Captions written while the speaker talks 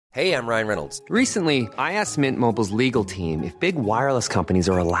Hey, I'm Ryan Reynolds. Recently, I asked Mint Mobile's legal team if big wireless companies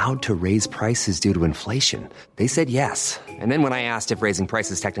are allowed to raise prices due to inflation. They said yes. And then when I asked if raising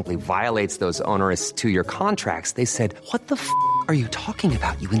prices technically violates those onerous two-year contracts, they said, "What the are you talking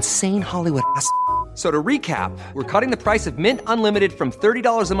about, you insane Hollywood ass?" So to recap, we're cutting the price of Mint Unlimited from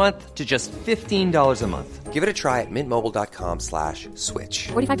 $30 a month to just $15 a month. Give it a try at mintmobile.com/switch.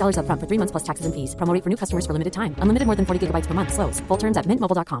 $45 up front for 3 months plus taxes and fees. Promo rate for new customers for limited time. Unlimited more than 40 gigabytes per month. Slows full terms at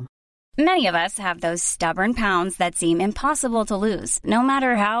mintmobile.com. Many of us have those stubborn pounds that seem impossible to lose, no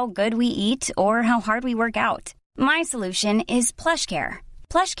matter how good we eat or how hard we work out. My solution is PlushCare.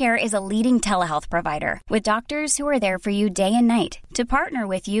 PlushCare is a leading telehealth provider with doctors who are there for you day and night to partner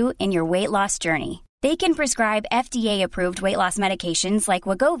with you in your weight loss journey. They can prescribe FDA-approved weight loss medications like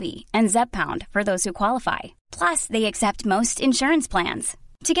Wegovy and Zepbound for those who qualify. Plus, they accept most insurance plans.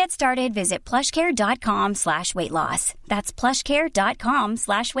 To get started, visit plushcare.com/weightloss. That's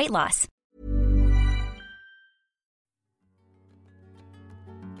plushcare.com/weightloss.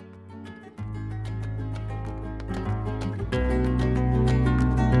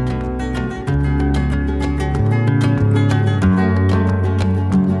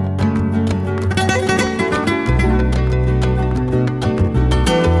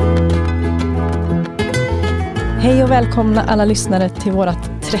 Hej och välkomna alla lyssnare till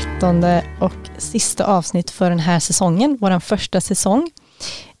vårt 13:e och sista avsnitt för den här säsongen, vår första säsong.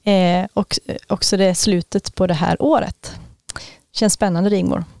 Och också det slutet på det här året. Känns spännande,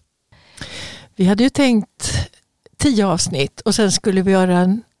 Rigmor. Vi hade ju tänkt 10 avsnitt och sen skulle vi göra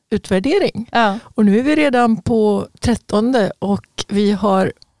en utvärdering. Ja. Och nu är vi redan på 13:e och vi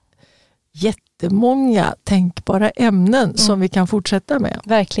har jättemånga tänkbara ämnen som vi kan fortsätta med.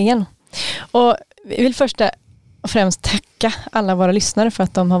 Verkligen. Och vi vill först och främst tacka alla våra lyssnare för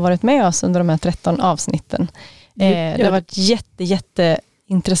att de har varit med oss under de här 13 avsnitten. Det har varit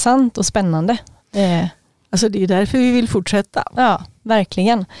jätteintressant och spännande. Alltså det är därför vi vill fortsätta. Ja,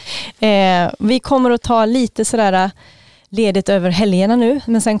 verkligen. Vi kommer att ta lite sådär ledigt över helgerna nu,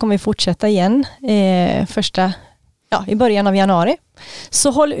 men sen kommer vi fortsätta igen i början av januari.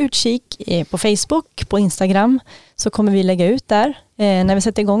 Så håll utkik på Facebook, på Instagram, så kommer vi lägga ut där när vi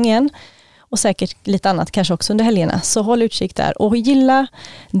sätter igång igen. Och säkert lite annat kanske också under helgerna. Så håll utkik där. Och gilla,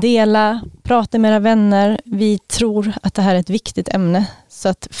 dela, prata med era vänner. Vi tror att det här är ett viktigt ämne så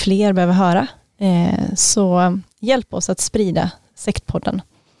att fler behöver höra. Så hjälp oss att sprida Sektpodden.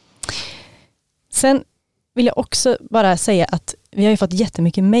 Sen vill jag också bara säga att vi har ju fått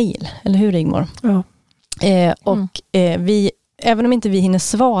jättemycket mejl. Eller hur, Rigmor? Ja. Även om inte vi hinner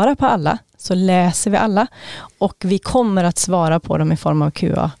svara på alla så läser vi alla. Och vi kommer att svara på dem i form av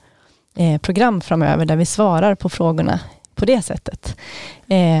QA-program framöver där vi svarar på frågorna på det sättet.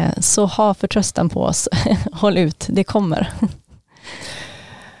 Så ha förtröstan på oss. Håll ut, det kommer.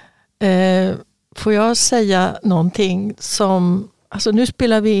 Får jag säga någonting som... Alltså nu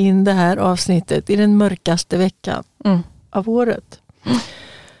spelar vi in det här avsnittet i den mörkaste veckan av året.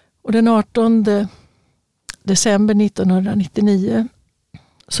 Och den 18 december 1999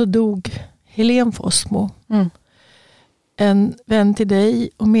 så dog Helene Fossmo. En vän till dig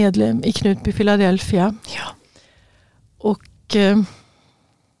och medlem i Knutby Philadelphia. Ja. Och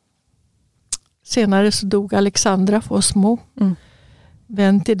senare så dog Alexandra Fossmo.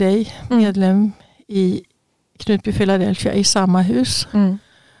 Vän till dig, medlem i Knutby Philadelphia i samma hus.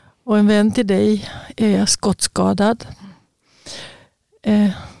 Och en vän till dig är skottskadad.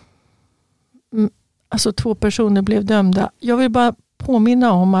 Alltså 2 personer blev dömda. Jag vill bara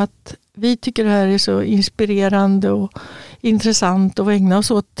påminna om att vi tycker det här är så inspirerande och intressant att ägna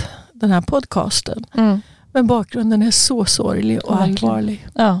oss åt den här podcasten. Men bakgrunden är så sorglig och allvarlig.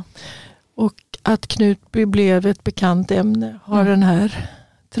 Ja. Och att Knutby blev ett bekant ämne har den här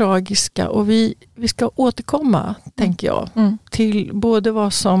tragiska. Och vi ska återkomma, tänker jag, till både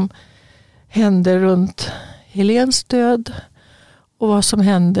vad som hände runt Helens död och vad som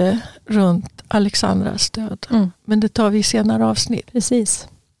hände runt Alexandras död. Men det tar vi i senare avsnitt. Precis.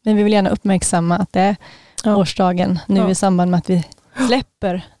 Men vi vill gärna uppmärksamma att det är årsdagen nu i samband med att vi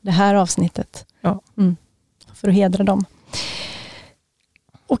släpper det här avsnittet. Ja. För att hedra dem.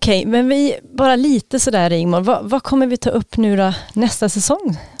 Okej, men vi bara lite sådär, Rigmor. Vad kommer vi ta upp nu då nästa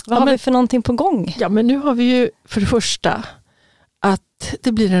säsong? Vad har vi för någonting på gång? Ja, men nu har vi ju för det första att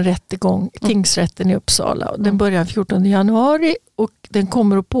det blir en rättegång i tingsrätten i Uppsala. Den börjar 14 januari och den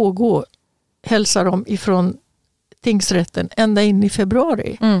kommer att pågå, hälsar de ifrån tingsrätten, ända in i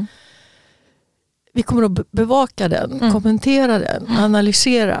februari. Vi kommer att bevaka den, kommentera den,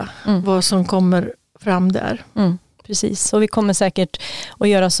 analysera vad som kommer fram där. Precis, och vi kommer säkert att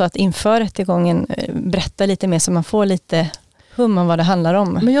göra så att inför rättegången berätta lite mer så man får lite humman vad det handlar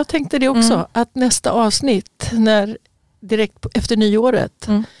om. Men jag tänkte det också, att nästa avsnitt, direkt efter nyåret,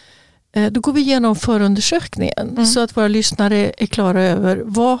 då går vi igenom förundersökningen så att våra lyssnare är klara över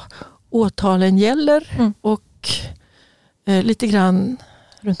vad åtalen gäller och lite grann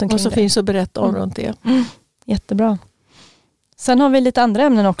runt omkring vad som det finns att berätta om runt det. Jättebra. Sen har vi lite andra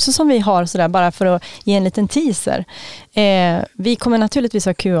ämnen också som vi har sådär, bara för att ge en liten teaser. Vi kommer naturligtvis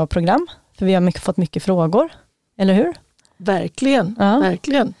ha QA-program, för vi har fått mycket frågor, eller hur? Verkligen,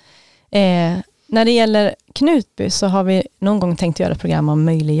 verkligen. När det gäller Knutby så har vi någon gång tänkt göra ett program om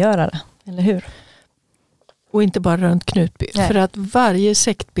möjliggörare, eller hur? Och inte bara runt Knutby. Nej. För att varje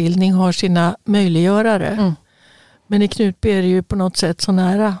sektbildning har sina möjliggörare. Men i Knutby är det ju på något sätt så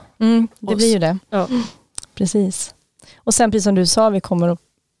nära det oss. blir ju det. Ja. Precis. Och sen precis som du sa, vi kommer att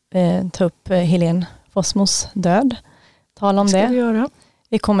ta upp Helene Fossmos död. Tala om Ska det. vi göra.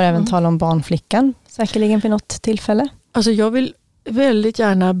 Vi kommer även tala om barnflickan, säkerligen vid något tillfälle. Alltså jag vill väldigt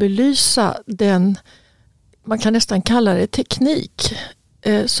gärna belysa den, man kan nästan kalla det teknik,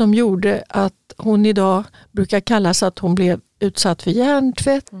 som gjorde att hon idag brukar kallas att hon blev utsatt för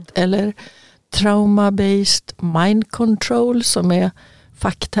hjärntvätt eller trauma-based mind control, som är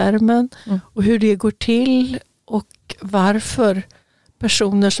facktermen, och hur det går till och varför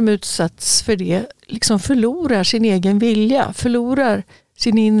personer som utsatts för det liksom förlorar sin egen vilja, förlorar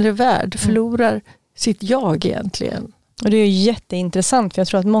sin inre värld, förlorar sitt jag egentligen. Och det är ju jätteintressant, för jag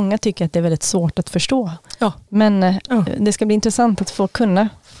tror att många tycker att det är väldigt svårt att förstå. Ja. Men det ska bli intressant att få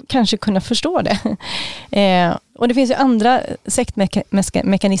kanske kunna förstå det. Och det finns ju andra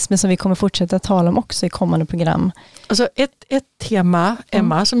sektmekanismer som vi kommer fortsätta tala om också i kommande program. Alltså ett tema,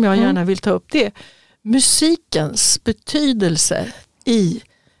 Emma, som jag gärna vill ta upp, det är musikens betydelse i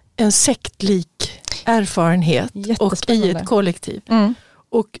en sektlik erfarenhet och i ett kollektiv.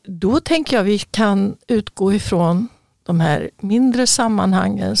 Och då tänker jag vi kan utgå ifrån de här mindre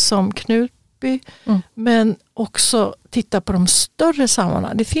sammanhangen som Knutby, men också titta på de större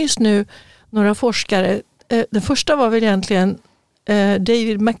sammanhangen. Det finns nu några forskare, den första var väl egentligen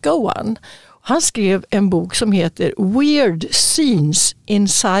David McGowan. Han skrev en bok som heter Weird Scenes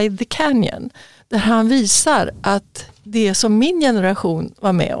Inside the Canyon, där han visar att det som min generation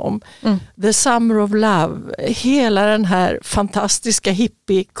var med om, The Summer of Love, hela den här fantastiska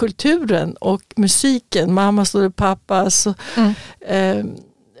hippiekulturen och musiken, Mamas och Pappas,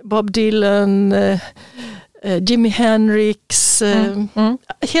 Bob Dylan, Jimi Hendrix,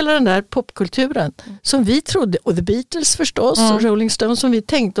 hela den där popkulturen som vi trodde, och The Beatles förstås, och Rolling Stones, som vi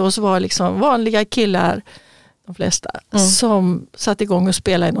tänkte oss var liksom vanliga killar, de flesta, som satt igång och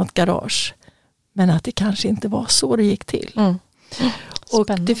spelade i något garage. Men att det kanske inte var så det gick till.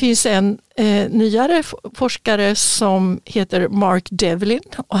 Och det finns en nyare forskare som heter Mark Devlin,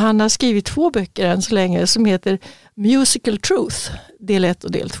 och han har skrivit 2 böcker än så länge som heter Musical Truth, del 1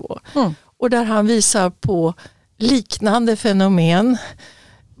 och del 2. Och där han visar på liknande fenomen.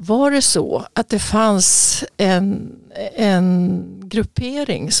 Var det så att det fanns en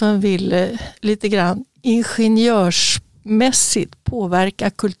gruppering som ville lite grann ingenjörsmässigt påverka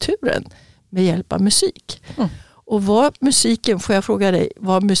kulturen med hjälp av musik? Och var musiken, får jag fråga dig,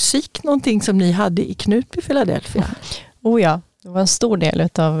 var musik någonting som ni hade i Knutby, Philadelphia? Ja, det var en stor del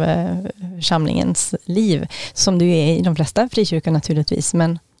av församlingens liv, som du är i de flesta frikyrkor naturligtvis,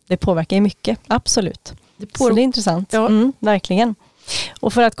 men det påverkar ju mycket, absolut. Så det är intressant, verkligen.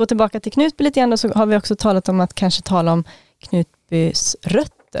 Och för att gå tillbaka till Knutby lite grann, så har vi också talat om att kanske tala om Knutbys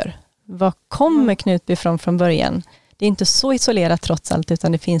rötter. Var kommer Knutby från början? Det är inte så isolerat trots allt,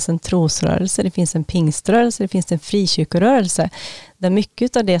 utan det finns en trosrörelse, det finns en pingströrelse, det finns en frikyrkorörelse, där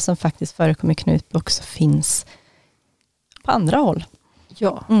mycket av det som faktiskt förekommer i Knutby också finns på andra håll.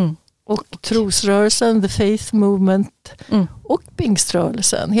 Ja, och trosrörelsen, the faith movement och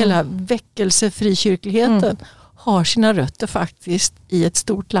pingströrelsen, hela väckelsefrikyrkligheten har sina rötter faktiskt i ett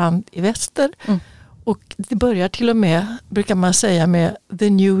stort land i väster. Och det börjar till och med, brukar man säga, med The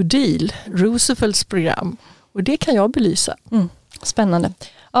New Deal, Roosevelts program. Och det kan jag belysa. Spännande.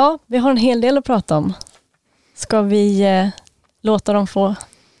 Ja, vi har en hel del att prata om. Ska vi låta dem få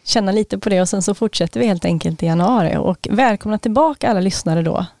känna lite på det, och sen så fortsätter vi helt enkelt i januari. Och välkomna tillbaka alla lyssnare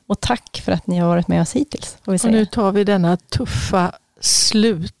då. Och tack för att ni har varit med oss hittills, får vi säga. Och nu tar vi denna tuffa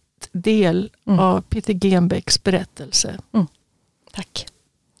slutdel av Peter Genbecks berättelse. Tack.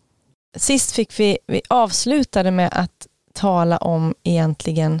 Sist vi avslutade med att tala om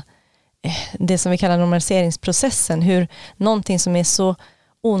egentligen det som vi kallar normaliseringsprocessen, hur någonting som är så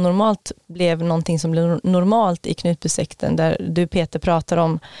onormalt blev någonting som blev normalt i Knutbysekten, där du, Peter, pratar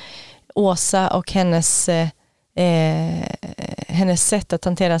om Åsa och hennes sätt att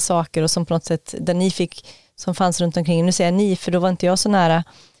hantera saker, och som på något sätt, där ni fick som fanns runt omkring. Nu säger jag ni, för då var inte jag så nära,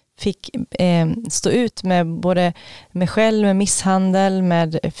 fick stå ut med både mig själv, med misshandel,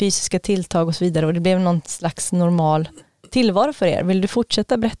 med fysiska tilltag och så vidare. Och det blev någon slags normal tillvaro för er. Vill du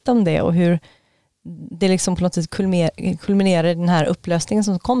fortsätta berätta om det och hur det liksom på något sätt kulminerade den här upplösningen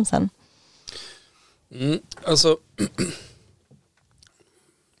som kom sen? Alltså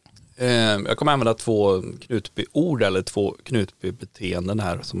jag kommer använda 2 Knutby-ord eller 2 Knutby-beteenden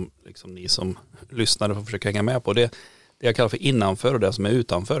här som liksom ni som lyssnare får försöka hänga med på. Det jag kallar för innanför och det som är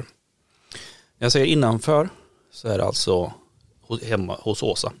utanför. När jag säger innanför så är det alltså hemma hos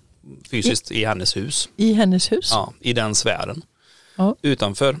Åsa. Fysiskt i hennes hus. I hennes hus? Ja, i den sfären. Ja.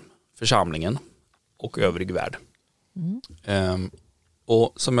 Utanför församlingen och övrig värld.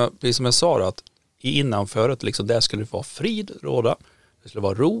 Och som jag sa att i innanföret liksom, där skulle det vara frid råda. Det skulle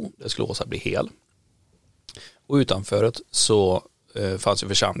vara ro, det skulle Åsa bli hel. Och utanföret så fanns ju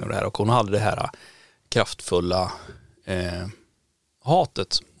församlingen och det här. Och hon hade det här kraftfulla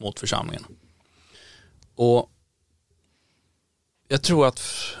hatet mot församlingen. Och jag tror att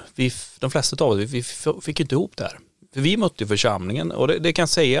de flesta av oss, vi fick inte ihop det här. För vi mötte ju församlingen. Och det kan jag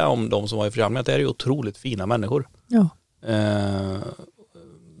säga om de som var i församlingen, att det är ju otroligt fina människor. Ja.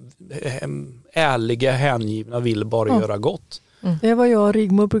 Ärliga, hängivna, vill bara göra gott. Det är vad jag och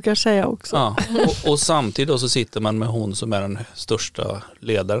Rigmor brukar säga också. Ja, och samtidigt så sitter man med hon som är den största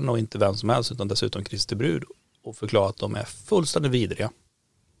ledaren och inte vem som helst utan dessutom Kristi brud och förklarar att de är fullständigt vidriga.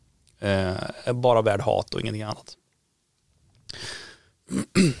 Är bara värd hat och ingenting annat.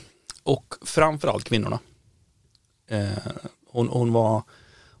 Och framförallt kvinnorna. Hon var,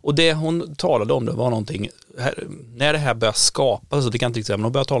 och det hon talade om det var någonting när det här började skapas, så det kan inte säga, men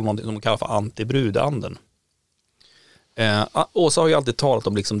hon började tala om någonting som hon kallar för antibrudanden. Åsa har ju alltid talat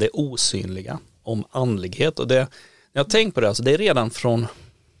om liksom det osynliga, om andlighet, och det, när jag tänkt på det, alltså det är redan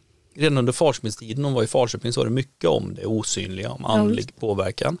under Falköpingstiden, hon var i Falköping, så var det mycket om det osynliga, om andlig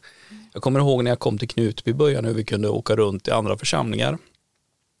påverkan. Jag kommer ihåg när jag kom till Knutby i början, hur vi kunde åka runt i andra församlingar,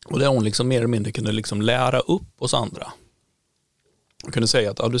 och där hon liksom mer eller mindre kunde liksom lära upp oss andra. Jag kunde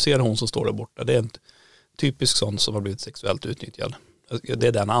säga att du ser hon som står där borta, det är en typisk sån som har blivit sexuellt utnyttjad. Det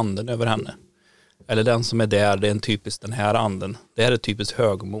är den anden över henne. Eller den som är där, det är en typisk den här anden. Det är typiskt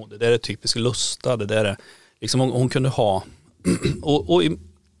högmod, det är typiskt lusta, det är liksom hon kunde ha och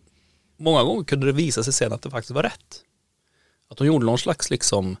många gånger kunde det visa sig sen att det faktiskt var rätt. Att hon gjorde någon slags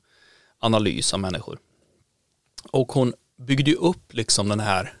liksom analys av människor. Och hon byggde ju upp liksom den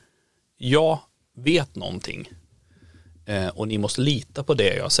här, jag vet någonting och ni måste lita på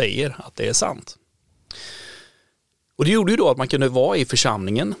det jag säger, att det är sant. Och det gjorde ju då att man kunde vara i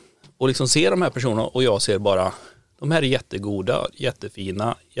församlingen och liksom se de här personerna, och jag ser bara, de här är jättegoda,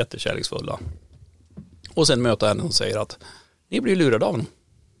 jättefina, jättekärleksfulla. Och sen möter henne och säger att ni blir lurade av dem.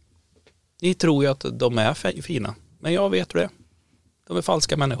 Ni tror ju att de är fina, men jag vet det. De är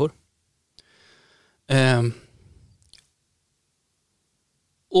falska människor.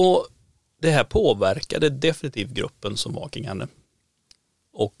 Och det här påverkade definitivt gruppen som var kring henne.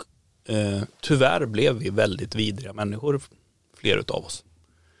 Och tyvärr blev vi väldigt vidriga människor, fler utav oss,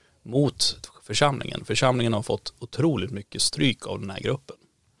 mot församlingen. Församlingen har fått otroligt mycket stryk av den här gruppen.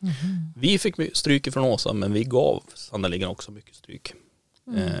 Vi fick stryk från Åsa, men vi gav sannoliken också mycket stryk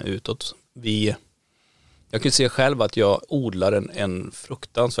utåt. Jag kan se själv att jag odlar en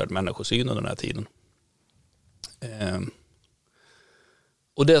fruktansvärd människosyn under den här tiden.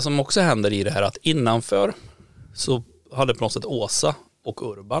 Och det som också händer i det här, att innanför så hade på något sätt Åsa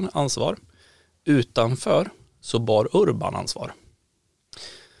och Urban ansvar. Utanför så bar Urban ansvar.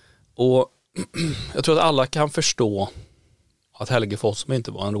 Och jag tror att alla kan förstå att Helge Fossum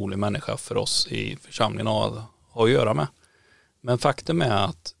inte var en rolig människa för oss i församlingen att ha att göra med. Men faktum är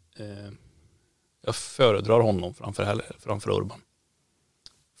att jag föredrar honom framför Urban.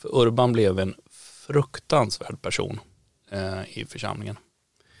 För Urban blev en fruktansvärd person i församlingen.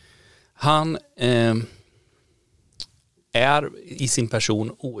 Han är i sin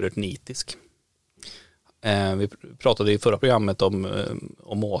person oerhört nitisk. Vi pratade i förra programmet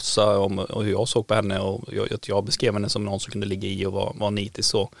om Åsa och hur jag såg på henne, och jag beskrev henne som någon som kunde ligga i och vara nitisk.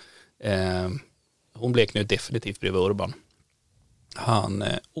 Så, hon bleknade definitivt bredvid Urban. Han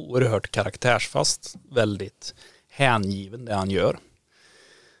är oerhört karaktärsfast, väldigt hängiven det han gör.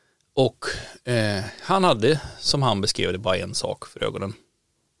 Och han hade, som han beskrev det, bara en sak för ögonen: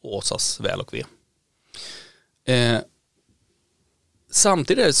 Åsas väl och ve.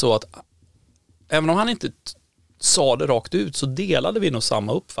 Samtidigt är det så att även om han inte sa det rakt ut, så delade vi nog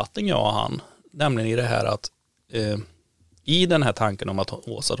samma uppfattning, jag och han. Nämligen i det här att i den här tanken om att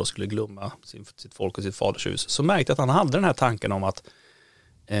Åsa då skulle glömma sitt folk och sitt fadershus, så märkte jag att han hade den här tanken om att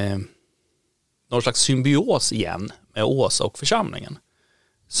någon slags symbios igen med Åsa och församlingen.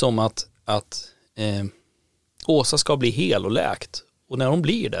 Som att Åsa ska bli hel och läkt. Och när hon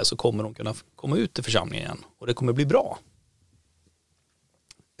blir det så kommer hon kunna komma ut till församlingen igen. Och det kommer bli bra.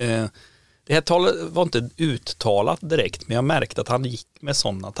 Det här talet var inte uttalat direkt, men jag märkte att han gick med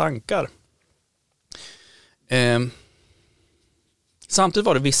sådana tankar. Samtidigt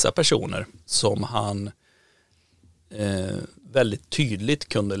var det vissa personer som han väldigt tydligt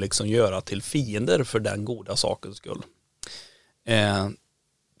kunde liksom göra till fiender för den goda sakens skull.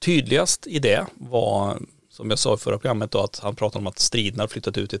 Tydligast i det var, som jag sa i förra programmet, då, att han pratade om att striden hade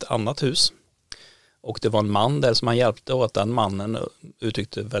flyttat ut i ett annat hus. Och det var en man där som han hjälpte, och att den mannen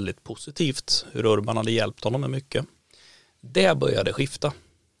uttryckte väldigt positivt hur Urban hade hjälpt honom med mycket. Det började skifta.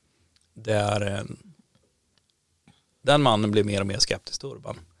 Den mannen blev mer och mer skeptisk till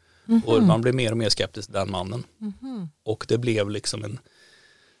Urban. Mm-hmm. Och Urban blev mer och mer skeptisk till den mannen. Mm-hmm. Och det blev liksom en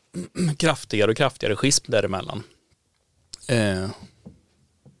kraftigare och kraftigare schism däremellan.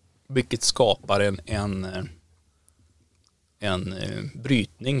 Vilket skapar en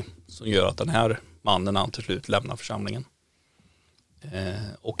brytning som gör att den här mannen han till slut lämnar församlingen.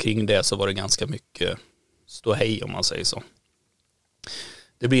 Och kring det så var det ganska mycket ståhej, om man säger så.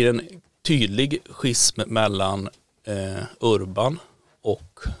 Det blir en tydlig schism mellan Urban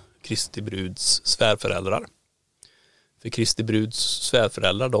och Kristi bruds svärföräldrar. För Kristi bruds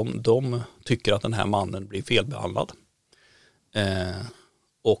svärföräldrar, de tycker att den här mannen blir felbehandlad.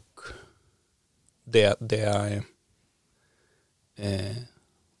 Och det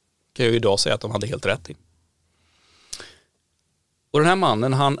kan jag ju idag säga att de hade helt rätt i. Och den här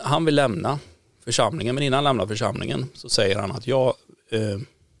mannen, han vill lämna församlingen, men innan han lämnar församlingen så säger han att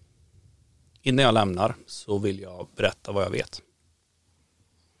innan jag lämnar så vill jag berätta vad jag vet.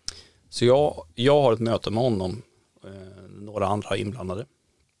 Så jag har ett möte med honom, några andra inblandade.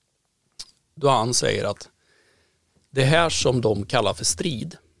 Då han säger att det här som de kallar för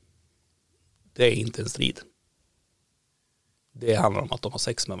strid, det är inte en strid. Det handlar om att de har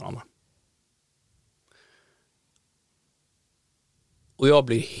sex med varandra. Och jag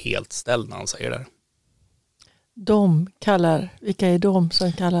blir helt ställd när han säger det. Vilka är de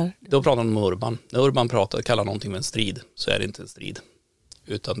som kallar? Då pratar de om Urban. När Urban kallar någonting med en strid så är det inte en strid.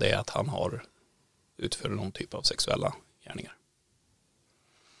 Utan det är att han har utfört någon typ av sexuella gärningar.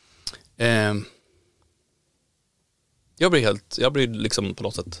 Jag blir liksom på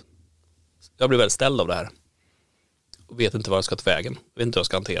något sätt, jag blir väldigt ställd av det här. Och vet inte vad jag ska ta vägen. Vet inte hur jag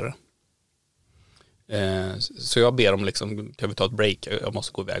ska hantera det. Så jag ber om liksom, kan vi ta ett break? Jag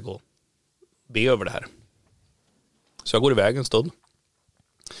måste gå iväg och be över det här. Så jag går iväg en stund.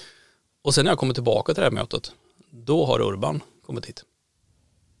 Och sen när jag kommer tillbaka till det här mötet, då har Urban kommit hit.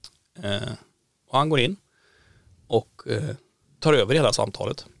 Och han går in och tar över hela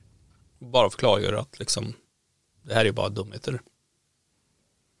samtalet. Bara förklarar att liksom, det här är bara dumheter.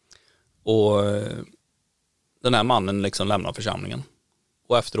 Och den här mannen liksom lämnar församlingen.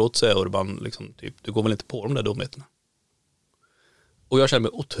 Och efteråt så är Urban liksom typ, du går väl inte på de där dumheterna. Och jag känner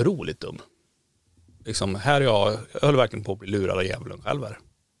mig otroligt dum. Liksom, jag höll verkligen på att bli lurad av djävulen själv här.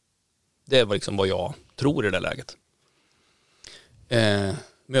 Det var liksom vad jag tror i det läget.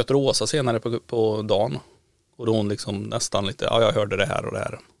 Möter Åsa senare på dagen. Och då hon liksom nästan lite, jag hörde det här och det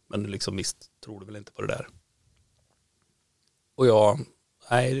här. Men liksom visst tror du väl inte på det där. Och jag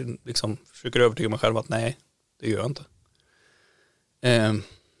liksom försöker övertyga mig själv att nej, det gör jag inte.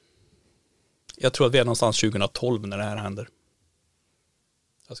 Jag tror att vi är någonstans 2012 när det här händer.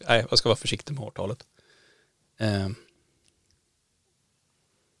 Jag ska vara försiktig med årtalet.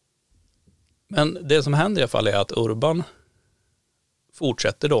 Men det som händer i alla fall är att Urban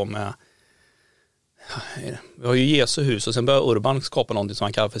fortsätter då med, vi har ju Jesu hus och sen börjar Urban skapa någonting som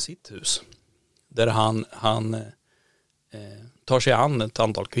han kallar för sitt hus. Där han tar sig an ett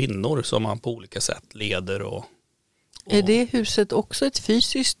antal kvinnor som han på olika sätt leder och är det huset också ett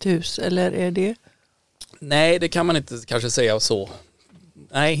fysiskt hus eller är det? Nej, det kan man inte kanske säga så.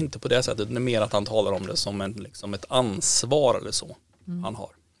 Nej, inte på det sättet. Det är mer att han talar om det som liksom ett ansvar eller så han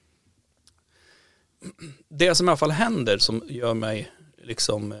har. Det som i alla fall händer som gör mig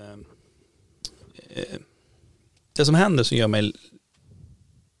liksom det som händer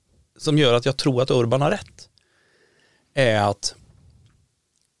som gör att jag tror att Urban har rätt är att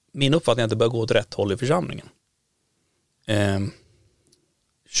min uppfattning är att det bör gå åt rätt håll i församlingen.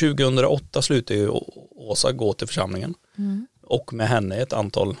 2008 slutade ju Åsa gå till församlingen och med henne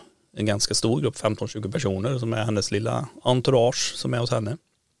en ganska stor grupp, 15-20 personer som är hennes lilla entourage som är hos henne.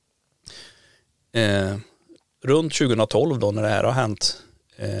 Runt 2012 då när det här har hänt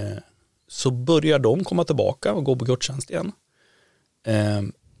så börjar de komma tillbaka och gå på gudstjänst igen.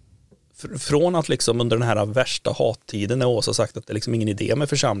 från att liksom under den här värsta hattiden när Åsa sagt att det är liksom ingen idé med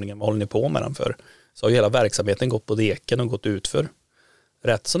församlingen, vad håller ni på med den för? Så har ju hela verksamheten gått på deken och gått ut för.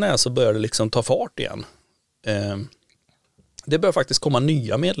 Rätt som är så börjar det liksom ta fart igen. Det börjar faktiskt komma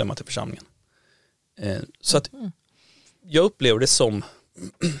nya medlemmar till församlingen. Så att jag upplever det som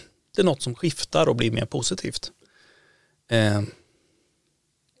det är något som skiftar och blir mer positivt.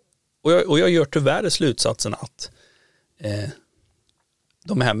 Och jag gör tyvärr slutsatsen att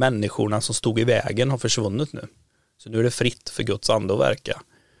de här människorna som stod i vägen har försvunnit nu. Så nu är det fritt för Guds ande att verka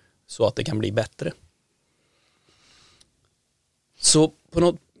så att det kan bli bättre. Så på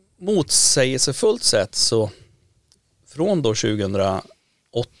något motsägelsefullt sätt så från då 2008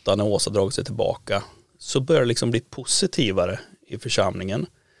 när Åsa dragit sig tillbaka så börjar det liksom bli positivare i församlingen.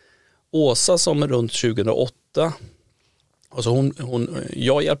 Åsa som runt 2008, alltså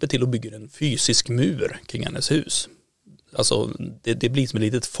jag hjälper till att bygga en fysisk mur kring hennes hus. Alltså det blir som ett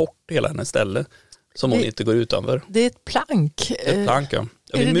litet fort hela hennes ställe som hon inte går utanför. Det är ett plank. Ett plank, ja.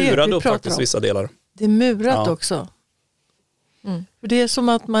 Vi murade upp faktiskt vissa delar. Det är murat också. För det är som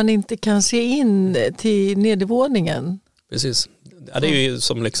att man inte kan se in till nedervåningen. Precis. Ja, det är ju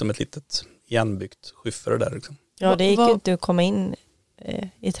som liksom ett litet igenbyggt skyffare där. Liksom. Ja, det gick ju inte att komma in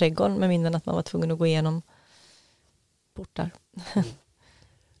i trädgården med mindre än att man var tvungen att gå igenom portar.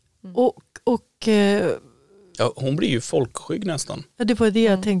 Ja, hon blir ju folkskygg nästan. Ja, det var det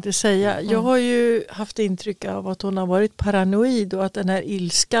jag tänkte säga. Jag har ju haft intryck av att hon har varit paranoid och att den här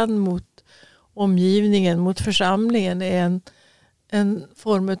ilskan mot omgivningen, mot församlingen är en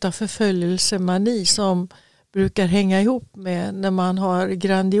form av förföljelsemani som brukar hänga ihop med när man har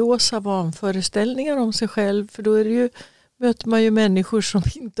grandiosa vanföreställningar om sig själv. För då är det ju, möter man ju människor som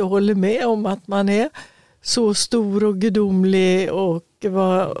inte håller med om att man är så stor och gudomlig och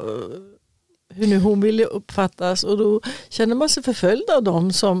hur nu hon vill uppfattas. Och då känner man sig förföljd av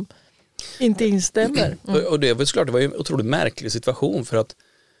dem som inte instämmer. Och det var såklart, det var ju en otroligt märklig situation för att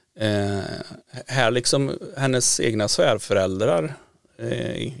här liksom hennes egna svärföräldrar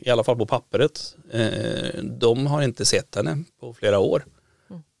i alla fall på pappret de har inte sett henne på flera år.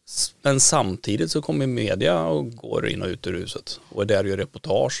 Men samtidigt så kommer media och går in och ut ur huset och där gör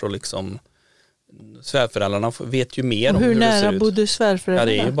reportage och liksom svärföräldrarna vet ju mer om hur det ser ut. Hur nära bodde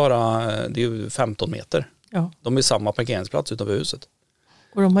svärföräldrarna? Ja, det är ju 15 meter. Ja. De är i samma parkeringsplats utanför huset.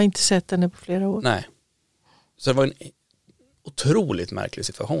 Och de har inte sett henne på flera år? Nej. Så det var en otroligt märklig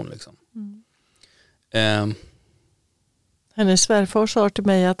situation liksom. Hennes svärfar sa till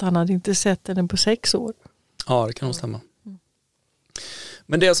mig att han hade inte sett henne på 6 år. Ja, det kan nog stämma.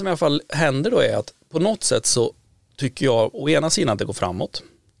 Men det som i alla fall händer då är att på något sätt så tycker jag å ena sidan att det går framåt.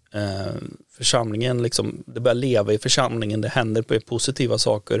 Församlingen liksom, det börjar leva i församlingen, det händer på positiva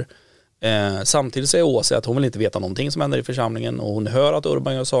saker. Samtidigt säger Åsa att hon vill inte veta någonting som händer i församlingen och hon hör att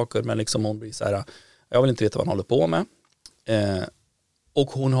Urban gör saker men liksom hon blir så här, jag vill inte veta vad han håller på med.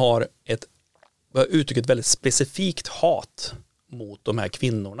 Och hon har uttryckt ett väldigt specifikt hat mot de här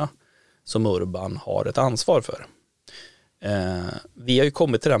kvinnorna som Urban har ett ansvar för. Vi har ju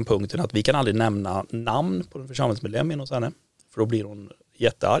kommit till den punkten att vi kan aldrig nämna namn på en församlingsmedlem hos henne för då blir hon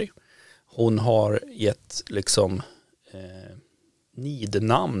jättearg. Hon har gett liksom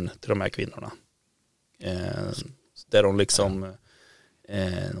nidnamn till de här kvinnorna. Där de liksom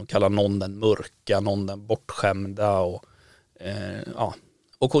de kallar någon den mörka, någon den bortskämda och ja.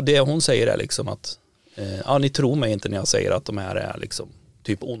 Och det hon säger är liksom att ni tror mig inte när jag säger att de här är liksom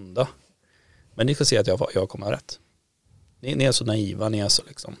typ onda. Men ni ska se att jag kommer ha rätt. Ni är så naiva, ni är så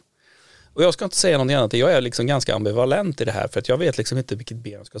liksom. Och jag ska inte säga någonting annat. Jag är liksom ganska ambivalent i det här för att jag vet liksom inte vilket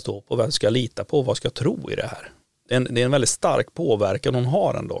ben jag ska stå på, vad ska jag lita på, vad ska jag tro i det här. Det är en väldigt stark påverkan hon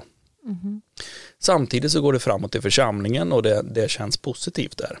har ändå. Mm-hmm. Samtidigt så går det framåt i församlingen och det känns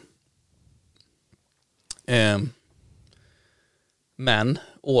positivt där. Men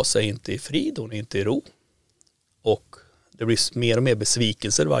Åsa är inte i frid, hon är inte i ro. Och det blir mer och mer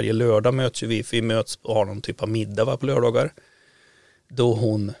besvikelser. Varje lördag möts vi möts och har någon typ av middag på lördagar. Då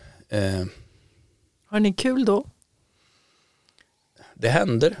hon... Har ni kul då? Det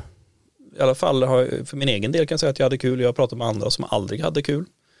händer. I alla fall för min egen del kan jag säga att jag hade kul. Jag har pratat med andra som aldrig hade kul.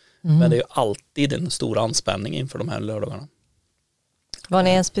 Mm. Men det är ju alltid en stor anspänning inför de här lördagarna. Var ni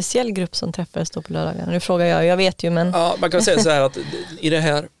en speciell grupp som träffades då på lördagarna? Nu frågar jag vet ju men... Ja, man kan säga så här att i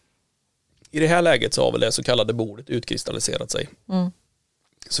det här läget så har väl det så kallade bordet utkristalliserat sig. Mm.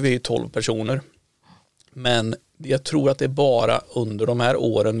 Så vi är ju 12 personer. Men jag tror att det är bara under de här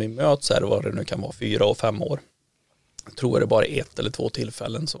åren vi möts här, vad det nu kan vara 4 och 5 år. Jag tror det är bara 1 eller 2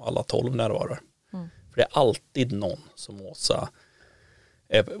 tillfällen som alla 12 närvarar. Mm. För det är alltid någon som Åsa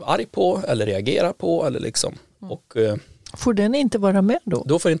är arg på eller reagerar på eller liksom. Mm. Och Får den inte vara med då?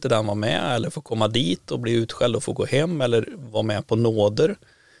 Då får inte den vara med eller få komma dit och bli utskälld och få gå hem eller vara med på nåder.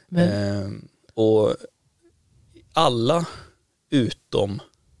 Och alla utom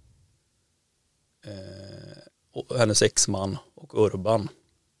hennes exman och Urban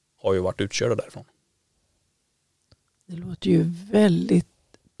har ju varit utkörda därifrån. Det låter ju väldigt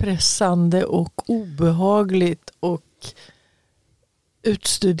pressande och obehagligt och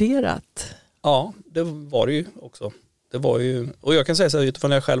utstuderat. Ja, det var det ju också. Det var ju, och jag kan säga så här, utifrån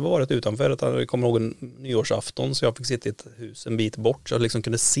när jag själv har varit utanför, att jag kommer ihåg en nyårsafton så jag fick sitta i ett hus en bit bort så jag liksom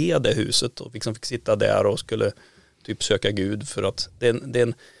kunde se det huset och liksom fick sitta där och skulle typ söka Gud för att det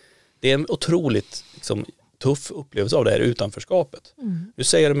är en otroligt liksom, tuff upplevelse av det här utanförskapet. Nu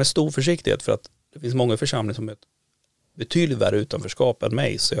säger jag det med stor försiktighet för att det finns många församlingar som är ett betydligt värre utanförskap än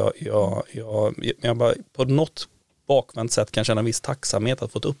mig så jag bara på något bakvänt sätt kan känna en viss tacksamhet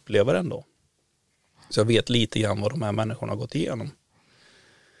att få uppleva det ändå. Så jag vet lite grann vad de här människorna har gått igenom.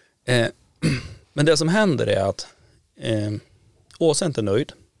 Men det som händer är att Åsa är inte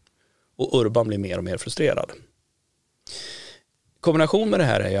nöjd och Urban blir mer och mer frustrerad. Kombination med det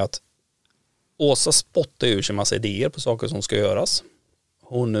här är att Åsa spottar ur sig en massa idéer på saker som ska göras.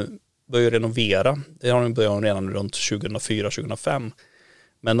 Hon börjar renovera. Det har hon börjat redan runt 2004-2005.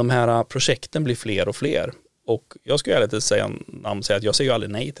 Men de här projekten blir fler och fler. Och jag ska ärligt säga att jag säger ju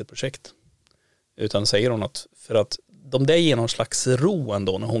aldrig nej till ett projekt. Utan säger hon att för att de där ger någon slags ro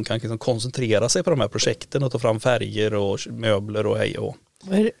ändå när hon kan liksom koncentrera sig på de här projekten och ta fram färger och möbler och hej och.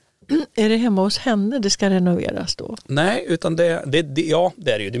 Är det hemma hos henne det ska renoveras då? Nej, utan det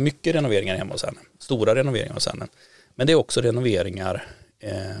är ju. Det är mycket renoveringar hemma hos henne. Stora renoveringar hos henne. Men det är också renoveringar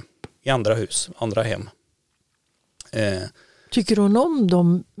i andra hus, andra hem. Tycker hon om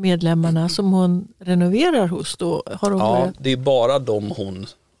de medlemmarna som hon renoverar hos då? Det är bara de hon...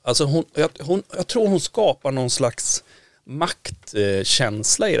 Alltså jag tror hon skapar någon slags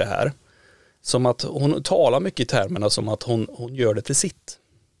maktkänsla i det här. Som att hon talar mycket i termerna som att hon gör det till sitt.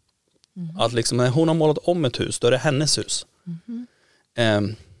 Att liksom när hon har målat om ett hus, då är det hennes hus.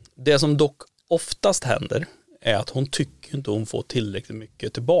 Det som dock oftast händer är att hon tycker inte hon får tillräckligt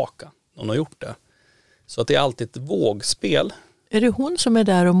mycket tillbaka när hon har gjort det. Så att det är alltid ett vågspel. Är det hon som är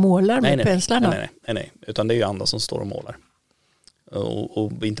där och målar med penslarna? Nej, utan det är ju andra som står och målar.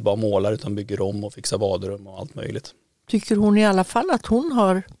 Och inte bara målar utan bygger om och fixar badrum och allt möjligt. Tycker hon i alla fall att hon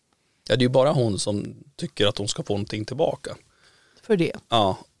har... Ja, det är ju bara hon som tycker att hon ska få någonting tillbaka. För det?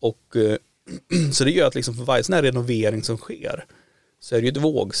 Ja, och så det gör att liksom för varje sån här renovering som sker så är det ju ett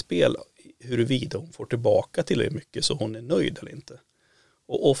vågspel huruvida hon får tillbaka tillräckligt mycket så hon är nöjd eller inte.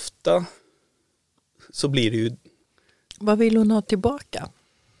 Och ofta så blir det ju... Vad vill hon ha tillbaka?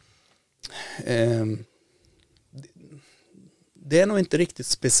 Det är nog inte riktigt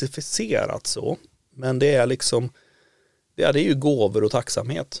specificerat så. Men det är liksom det är ju gåvor och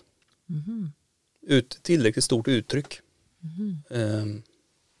tacksamhet. Tillräckligt stort uttryck.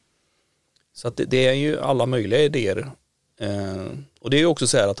 Så att det är ju alla möjliga idéer. Och det är ju också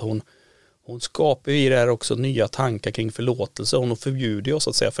så här att hon skapar i det här också nya tankar kring förlåtelse. Hon förbjuder oss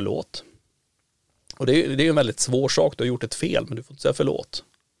att säga förlåt. Och det är ju en väldigt svår sak. Du har gjort ett fel men du får inte säga förlåt.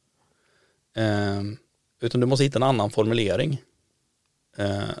 Utan du måste hitta en annan formulering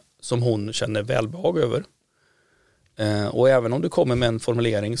som hon känner välbehag över. Och även om du kommer med en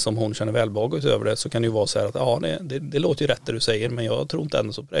formulering som hon känner välbehag över det så kan det ju vara så här att det låter ju rätt det du säger men jag tror inte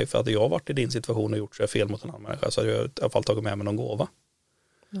ändå så på dig för att jag har varit i din situation och gjort så fel mot en annan människa så har jag i alla fall tagit med mig någon gåva.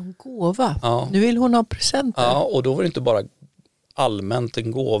 Någon gåva? Ja. Nu vill hon ha presenter. Ja, och då var det inte bara allmänt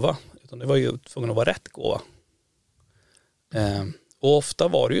en gåva utan det var ju tvungen att vara rätt gåva. Och ofta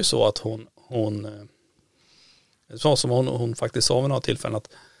var det ju så att hon faktiskt sa vid några tillfällen att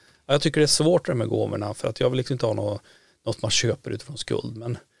jag tycker det är svårt det med gåvorna för att jag vill liksom inte ha något man köper utifrån skuld.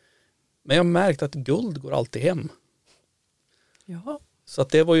 Men jag har märkt att guld går alltid hem. Jaha. Så att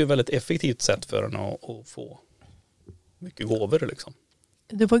det var ju ett väldigt effektivt sätt för henne att få mycket gåvor liksom.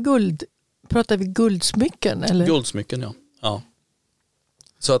 Det var guld. Pratar vi guldsmycken eller? Guldsmycken, ja.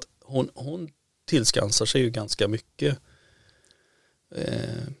 Så att hon tillskansar sig ju ganska mycket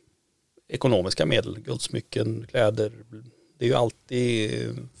ekonomiska medel. Guldsmycken, kläder. Det är ju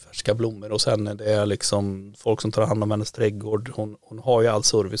alltid färska blommor och sen är det liksom folk som tar hand om hennes trädgård. Hon har ju all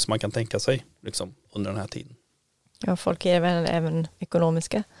service man kan tänka sig liksom, under den här tiden. Ja, folk är även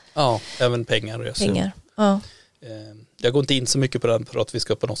ekonomiska. Ja, även pengar. Pengar, ja. Jag går inte in så mycket på den för att vi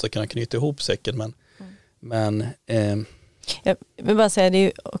ska på något sätt kunna knyta ihop säcken. Men jag vill bara säga, det är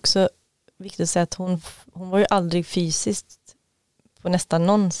ju också viktigt att säga att hon var ju aldrig fysiskt på nästan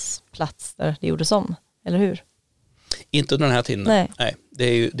någons plats där det gjordes om, eller hur? Inte under den här tiden. Nej. Det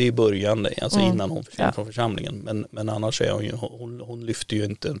är i början, alltså innan hon försvinner från församlingen. Men annars är hon lyfter ju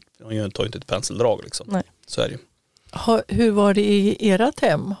inte, hon tar ju inte ett penseldrag liksom. Nej. Så är det ju. Hur var det i ert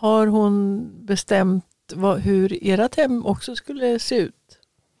hem? Har hon bestämt hur ert hem också skulle se ut?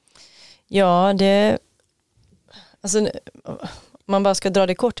 Ja, alltså, man bara ska dra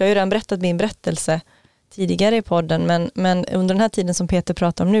det kort. Jag har ju redan berättat min berättelse tidigare i podden, men under den här tiden som Peter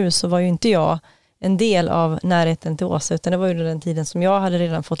pratar om nu så var ju inte jag en del av närheten till Åsa, utan det var ju den tiden som jag hade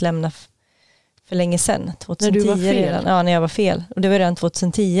redan fått lämna för länge sedan. 2010 när du var fel? Redan. Ja, när jag var fel. Och det var redan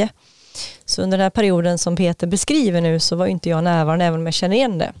 2010. Så under den här perioden som Peter beskriver nu så var ju inte jag närvarande, även om jag känner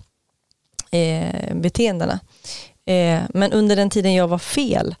igen det. Beteendena. Men under den tiden jag var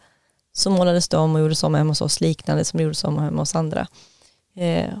fel så målades det om och gjordes om hemma hos oss, liknande som gjordes om hemma hos andra.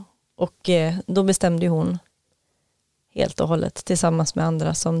 Och då bestämde hon helt och hållet tillsammans med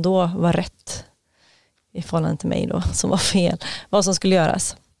andra som då var rätt i förhållande till mig då, som var fel, vad som skulle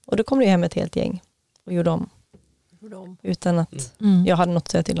göras. Och då kom det hem ett helt gäng och gjorde om. Utan att jag hade något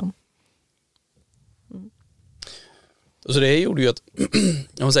att säga till om. Så det gjorde ju att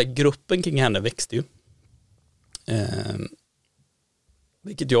jag måste säga, gruppen kring henne växte ju.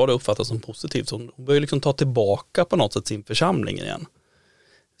 Vilket jag då uppfattar som positivt. Så hon började liksom ta tillbaka på något sätt sin församling igen.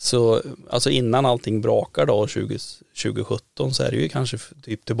 Så alltså innan allting brakar då 2017 så är det ju kanske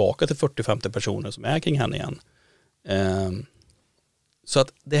typ tillbaka till 40-50 personer som är kring henne igen. Så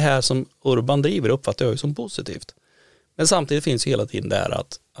att det här som Urban driver uppfattar jag ju som positivt. Men samtidigt finns ju hela tiden där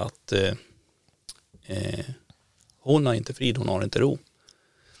att hon har inte frid, hon har inte ro.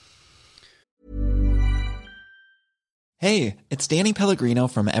 Hey, it's Danny Pellegrino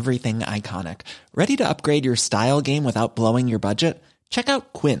from Everything Iconic. Ready to upgrade your style game without blowing your budget? Check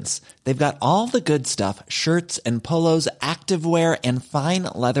out Quince. They've got all the good stuff, shirts and polos, activewear and fine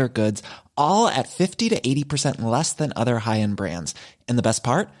leather goods, all at 50 to 80% less than other high-end brands. And the best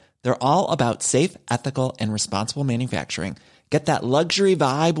part? They're all about safe, ethical, and responsible manufacturing. Get that luxury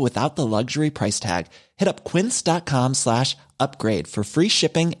vibe without the luxury price tag. Hit up quince.com/upgrade for free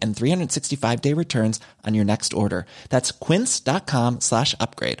shipping and 365-day returns on your next order. That's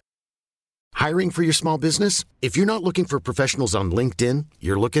quince.com/upgrade. Hiring for your small business? If you're not looking for professionals on LinkedIn,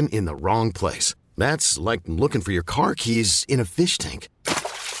 you're looking in the wrong place. That's like looking for your car keys in a fish tank.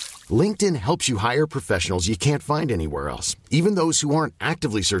 LinkedIn helps you hire professionals you can't find anywhere else, even those who aren't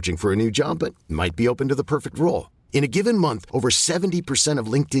actively searching for a new job but might be open to the perfect role. In a given month, over 70%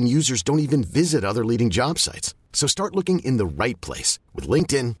 of LinkedIn users don't even visit other leading job sites. So start looking in the right place. With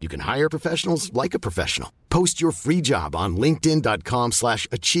LinkedIn, you can hire professionals like a professional. Post your free job on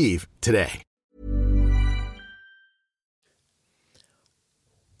linkedin.com/achieve today.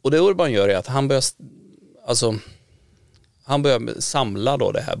 Och det Urban gör är att han börjar samla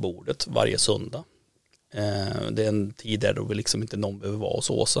då det här bordet varje söndag. Det är en tid där då vi liksom inte någon behöver vara hos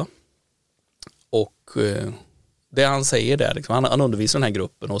Åsa. Och det han säger där, liksom, han undervisar den här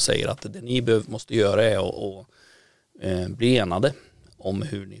gruppen och säger att det ni måste göra är att bli enade om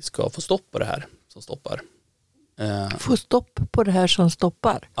hur ni ska få stopp på det här som stoppar. Få stopp på det här som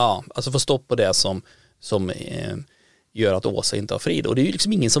stoppar? Ja, alltså få stopp på det som gör att Åsa inte har frid. Och det är ju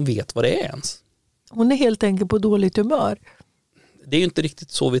liksom ingen som vet vad det är ens. Hon är helt enkelt på dåligt humör. Det är ju inte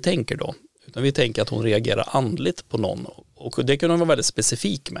riktigt så vi tänker då. Utan vi tänker att hon reagerar andligt på någon. Och det kan hon vara väldigt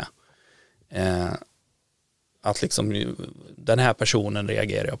specifik med. Att liksom den här personen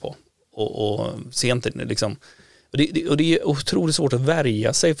reagerar jag på. Och ser inte liksom. Och det är otroligt svårt att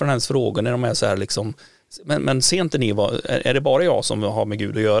värja sig för hennes frågor när de är så här liksom. Men ser inte ni är det bara jag som har med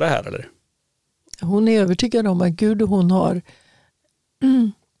Gud att göra här eller? Hon är övertygad om att Gud och hon har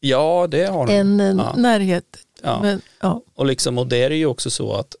ja, det har hon. En närhet. Ja. Men, ja. Och liksom, och det är ju också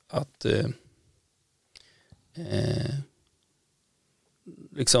så att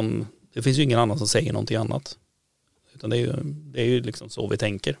liksom, det finns ju ingen annan som säger någonting annat. Utan det är ju liksom så vi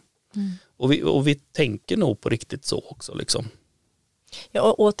tänker. Och vi tänker nog på riktigt så också liksom. Ja,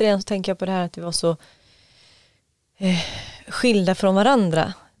 och återigen så tänker jag på det här att vi var så skilda från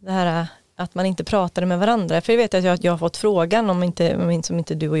varandra. Det här att man inte pratade med varandra. För jag vet att jag har fått frågan om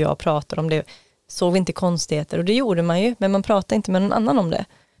inte du och jag pratar om det. Såg vi inte konstigheter? Och det gjorde man ju. Men man pratade inte med någon annan om det.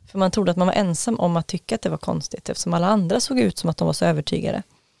 För man trodde att man var ensam om att tycka att det var konstigt. Eftersom alla andra såg ut som att de var så övertygade.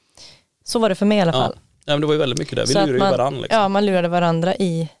 Så var det för mig i alla fall. Ja, men det var ju väldigt mycket där. Vi lurade ju varandra. Liksom. Ja, man lurade varandra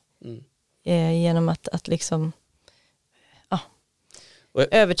genom att liksom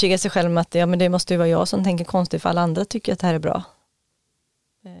övertyga sig själv med att men det måste ju vara jag som tänker konstigt för alla andra tycker att det här är bra.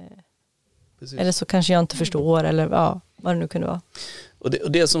 Eller så kanske jag inte förstår eller vad det nu kunde vara. Och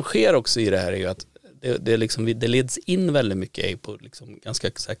det som sker också i det här är ju att det leds in väldigt mycket på liksom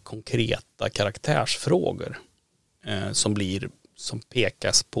ganska så här konkreta karaktärsfrågor. som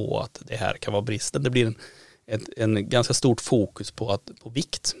pekas på att det här kan vara bristen. Det blir en ganska stort fokus på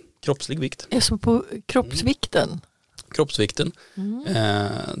vikt, kroppslig vikt. Alltså på kroppsvikten? Kroppsvikten.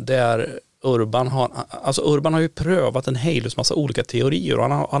 Där Urban har ju prövat en hel massa olika teorier och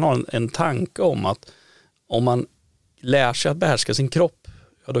han har en tanke om att om man lär sig att behärska sin kropp,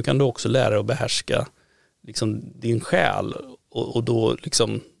 ja, då kan du också lära dig att behärska liksom din själ och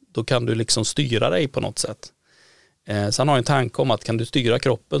då kan du liksom styra dig på något sätt. Så han har en tanke om att kan du styra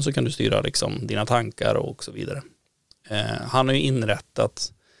kroppen så kan du styra liksom dina tankar och så vidare. Han har ju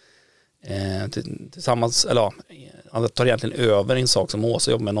inrättat tillsammans, eller ja, han tar egentligen över en sak som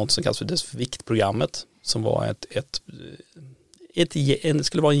Åsa jobbar med, något som kallas för viktprogrammet, som var det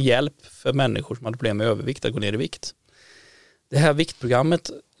skulle vara en hjälp för människor som hade problem med övervikt att gå ner i vikt. Det här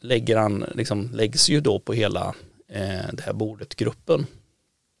viktprogrammet läggs ju då på hela det här bordet, gruppen.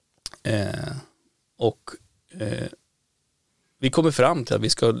 Vi kommer fram till att vi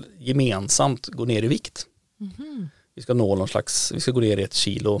ska gemensamt gå ner i vikt. Vi ska nå vi ska gå ner i 1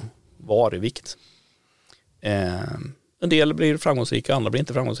 kilo var i vikt. En del blir framgångsrika, andra blir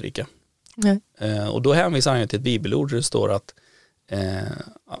inte framgångsrika. Och då hänvisar han till ett bibelord där det står att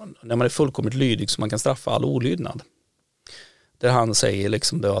när man är fullkomligt lydig så man kan straffa all olydnad. Där han säger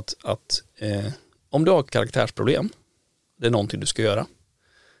liksom då att om du har ett karaktärsproblem, det är någonting du ska göra,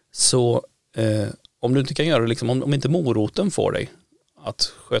 så om du inte kan göra det, liksom, om inte moroten får dig att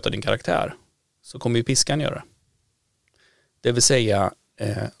sköta din karaktär, så kommer ju piskan göra. Det vill säga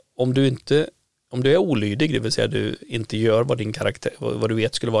om du är olydig, det vill säga du inte gör vad du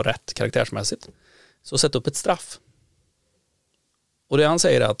vet skulle vara rätt karaktärsmässigt, så sätt upp ett straff. Och det han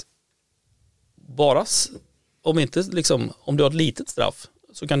säger är att bara om du har ett litet straff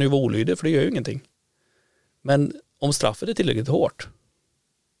så kan du vara olydig, för det gör ju ingenting. Men om straffet är tillräckligt hårt,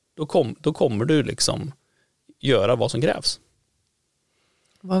 då kommer du liksom göra vad som krävs.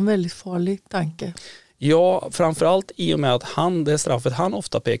 Det var en väldigt farlig tanke. Ja, framförallt i och med att det straffet han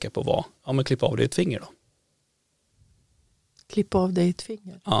ofta pekar på var, ja men klippa av dig ett finger då. Klippa av dig ett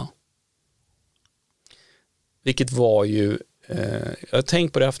finger? Ja. Vilket var ju, jag har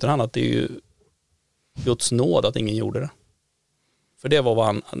tänkt på det efterhand, att det är ju Guds nåd att ingen gjorde det. För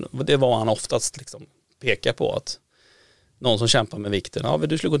det var han oftast liksom pekar på, att någon som kämpar med vikten, ja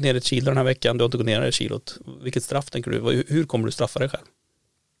du skulle gått ner 1 kilo den här veckan, du har inte gått ner 1 kilot. Vilket straff tänker du? Hur kommer du straffa dig själv?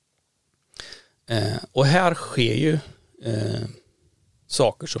 Och här sker ju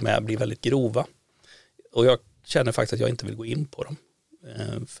saker som blir väldigt grova. Och jag känner faktiskt att jag inte vill gå in på dem.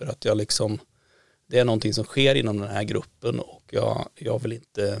 För att det är någonting som sker inom den här gruppen och jag vill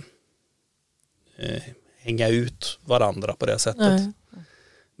inte hänga ut varandra på det sättet. Nej.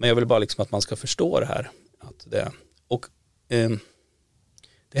 Men jag vill bara att man ska förstå det här.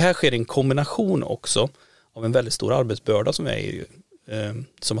 Det här sker i en kombination också av en väldigt stor arbetsbörda som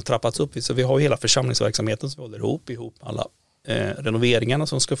som har trappats upp. Så vi har ju hela församlingsverksamheten som vi håller ihop med alla renoveringarna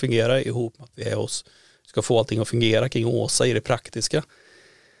som ska fungera, ihop med att vi ska få allting att fungera kring Åsa i det praktiska.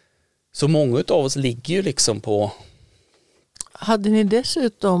 Så många av oss ligger ju liksom på... Hade ni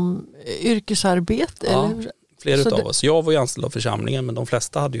dessutom yrkesarbete? Ja, eller? Flera av oss. Jag var ju anställd av församlingen, men de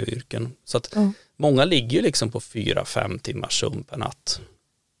flesta hade ju yrken. Så att många ligger ju liksom på 4-5 timmars sömn per natt.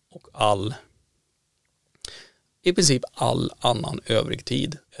 Och i princip all annan övrig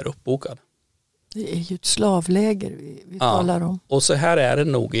tid är uppbokad. Det är ju ett slavläger vi talar om. Och så här är det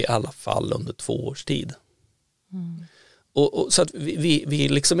nog i alla fall under 2 års tid. Och så att vi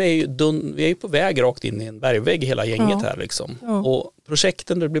liksom vi är ju på väg rakt in i en bergvägg hela gänget här liksom. Och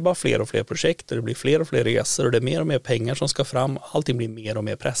projekten, det blir bara fler och fler projekt, det blir fler och fler resor och det är mer och mer pengar som ska fram, allting blir mer och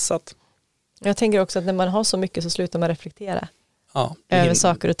mer pressat. Jag tänker också att när man har så mycket så slutar man reflektera över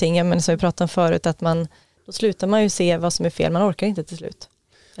saker och ting. Men som vi pratade om förut, att då slutar man ju se vad som är fel, man orkar inte till slut.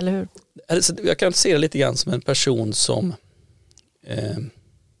 Eller hur? Alltså, jag kan se det lite grann som en person som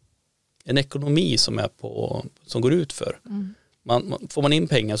en ekonomi som går ut för. Får man in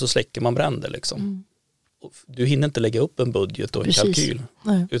pengar så släcker man bränder liksom. Du hinner inte lägga upp en budget och en kalkyl.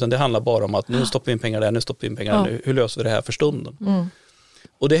 Nej. Utan det handlar bara om att nu stoppar vi in pengar där, nu stoppar vi in pengar där. Hur löser vi det här för stunden?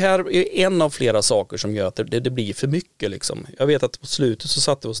 Och det här är en av flera saker som gör att det blir för mycket liksom. Jag vet att på slutet så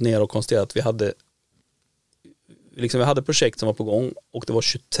satte vi oss ner och konstaterade att vi hade projekt som var på gång och det var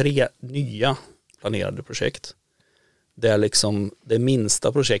 23 nya planerade projekt. Där det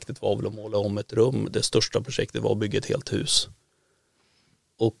minsta projektet var väl att måla om ett rum. Det största projektet var att bygga ett helt hus.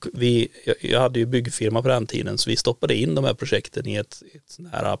 Och jag hade ju byggfirma på den tiden, så vi stoppade in de här projekten i ett sån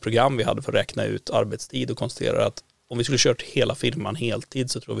här program vi hade för att räkna ut arbetstid och konstatera att om vi skulle kört hela firman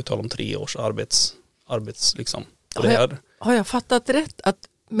heltid så tror vi talar om 3 års arbets liksom. Har jag fattat rätt att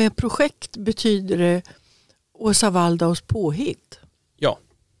med projekt betyder det Åsa Waldaus påhitt. Ja.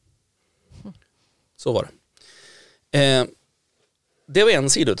 Så var det. Det var en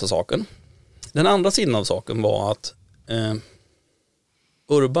sida av saken. Den andra sidan av saken var att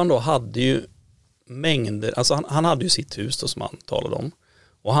Urban då hade ju mängder, alltså han hade ju sitt hus då, som han talade om.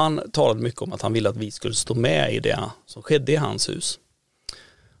 Och han talade mycket om att han ville att vi skulle stå med i det som skedde i hans hus.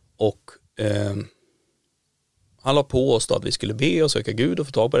 Och han la på oss då att vi skulle be och söka Gud och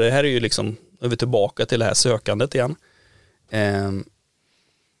få tag på det. Det här är ju liksom, nu är vi tillbaka till det här sökandet igen.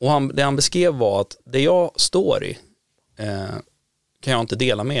 Och det han beskrev var att det jag står i kan jag inte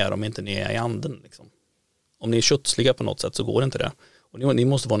dela med er om inte ni är i anden. Liksom. Om ni är kötsliga på något sätt så går inte det. Och ni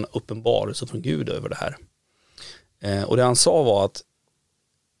måste vara en uppenbarelse från Gud över det här. Och det han sa var att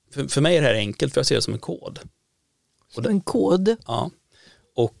för mig är det här enkelt, för jag ser det som en kod. En kod? Ja.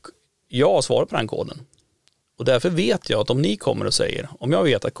 Och jag har svarat på den koden. Och därför vet jag att om ni kommer och säger, om jag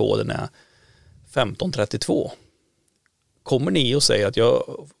vet att koden är 1532, kommer ni och säger att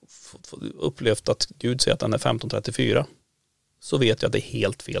jag upplevt att Gud säger att den är 1534, så vet jag att det är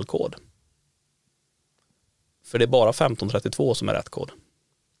helt fel kod. För det är bara 1532 som är rätt kod.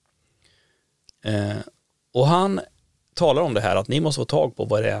 Och han talar om det här att ni måste få tag på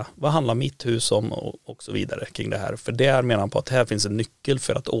vad det är, vad handlar mitt hus om och så vidare kring det här. För där menar han på att här finns en nyckel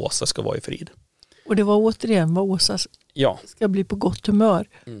för att Åsa ska vara i frid. Och det var återigen vad Åsa ska bli på gott humör.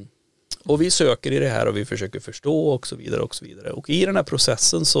 Mm. Och vi söker i det här och vi försöker förstå och så vidare och så vidare. Och i den här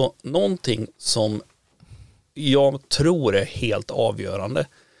processen så någonting som jag tror är helt avgörande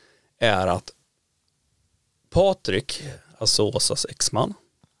är att Patrik, alltså Åsas exman,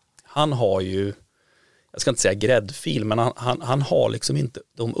 han har ju, jag ska inte säga gräddfil, men han har liksom inte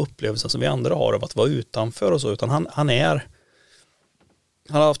de upplevelser som vi andra har av att vara utanför och så, utan han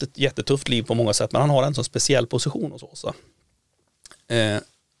har haft ett jättetufft liv på många sätt, men han har en sån speciell position hos Åsa.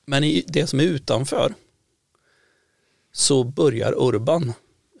 Men i det som är utanför så börjar Urban.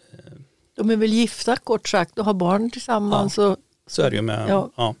 De är väl gifta kort sagt och har barn tillsammans. Ja, så är det ju med.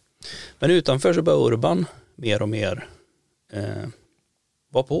 Ja. Men utanför så börjar Urban mer och mer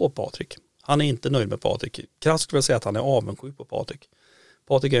vara på Patrik. Han är inte nöjd med Patrik. Krasst skulle jag säga att han är avundsjuk på Patrik.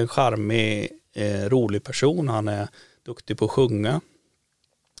 Patrik är en charmig, rolig person. Han är duktig på att sjunga.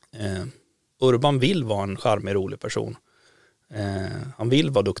 Urban vill vara en charmig, rolig person. Han vill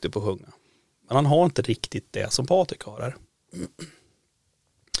vara duktig på att sjunga. Men han har inte riktigt det som Patrik har här.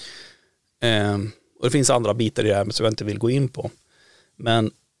 Och det finns andra bitar i det här som jag inte vill gå in på.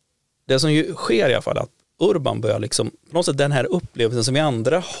 Men det som ju sker i alla fall är att Urban börjar liksom, på något sätt den här upplevelsen som vi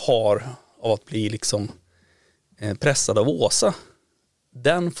andra har av att bli liksom pressad av Åsa,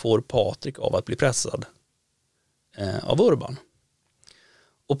 den får Patrik av att bli pressad av Urban.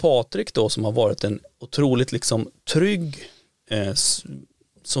 Och Patrik då, som har varit en otroligt liksom trygg,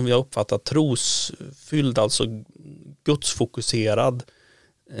 som vi har uppfattat trosfylld, alltså gudsfokuserad,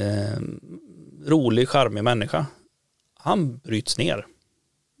 rolig, charmig människa, han bryts ner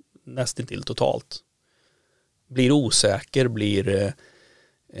nästan till totalt. Blir osäker, blir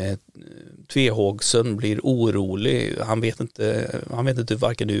tvehågsen, blir orolig. Han vet inte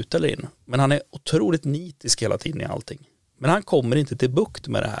varken ut eller in. Men han är otroligt nitisk hela tiden i allting. Men han kommer inte till bukt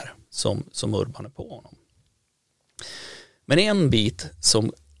med det här som Urban är på honom. Men en bit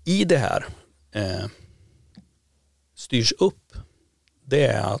som i det här styrs upp, det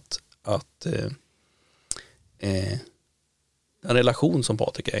är att den relation som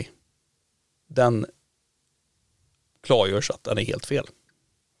Patrik är i, den klargörs att den är helt fel.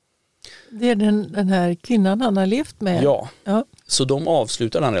 Det är den här kvinnan han har levt med. Ja. Så de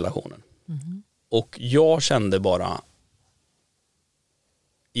avslutar den relationen. Mm. Och jag kände bara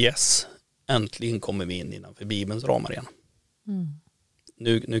yes, äntligen kommer vi in innanför Bibelns ramar igen. Mm.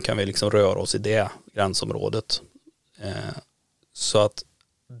 Nu kan vi liksom röra oss i det gränsområdet. Så att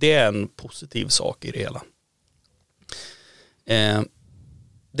det är en positiv sak i det hela.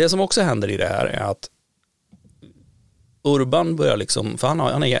 Det som också händer i det här är att Urban börjar liksom, för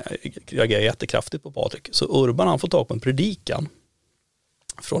han reagerar jättekraftigt på Patrik, så Urban han får tag på en predikan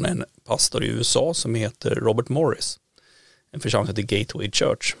från en pastor i USA som heter Robert Morris, en församling som heter Gateway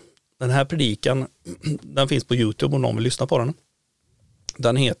Church. Den här predikan, den finns på YouTube om någon vill lyssna på den.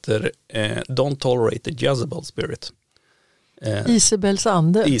 Den heter Don't Tolerate the Jezebel Spirit. Isabels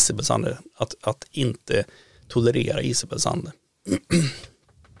ande. Isabels ande. Att inte tolerera Isabels ande.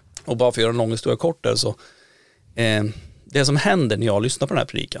 Och bara för att göra en lång historia kort där, så det som händer när jag lyssnar på den här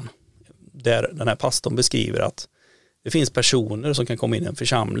predikan, där den här pastorn beskriver att det finns personer som kan komma in i en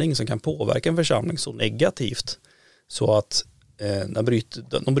församling som kan påverka en församling så negativt så att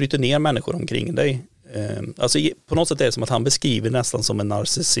de bryter ner människor omkring dig. alltså på något sätt är det som att han beskriver nästan som en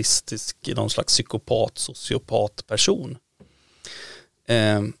narcissistisk, någon slags psykopat, sociopat person.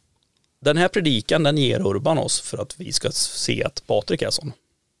 Den här predikan, den ger Urban oss för att vi ska se att Patrik är sån.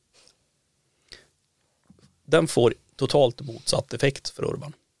 Den får totalt motsatt effekt för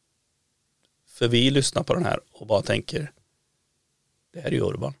Urban. För vi lyssnar på den här och bara tänker, det här är ju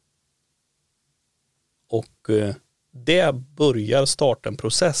Urban. Och det börjar starta en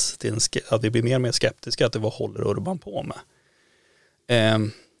process till att vi blir mer och mer skeptiska till vad håller Urban på med.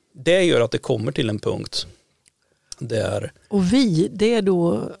 Det gör att det kommer till en punkt där... Och det är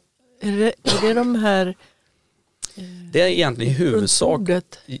då... Är det de här... Det är egentligen i huvudsak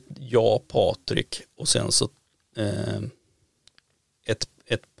jag, Patrik och sen så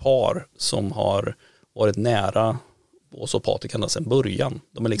ett par som har varit nära oss och Patrik ända sedan början.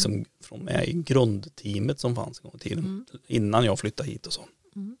 De är liksom från med i grundteamet som fanns en gång i tiden innan jag flyttade hit och så.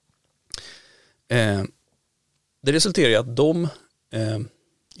 Det resulterar i att de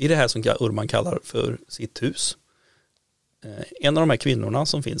i det här som Urban kallar för sitt hus, en av de här kvinnorna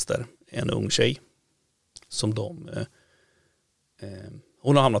som finns där, en ung tjej som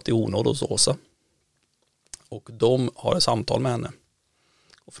hon har hamnat i onåd hos Åsa. Och de har ett samtal med henne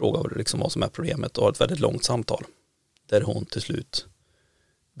och frågar liksom vad som är problemet och har ett väldigt långt samtal där hon till slut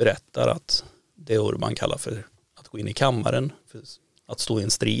berättar att det Urban kallar för att gå in i kammaren, för att stå i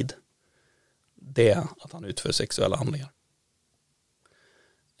en strid, det är att han utför sexuella handlingar.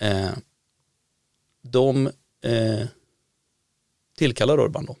 De tillkallar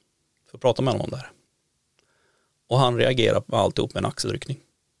Urban då för att prata med honom om det här. Och han reagerar på alltihop med en axelryckning.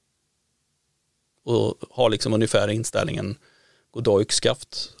 Och har liksom ungefär inställningen goddag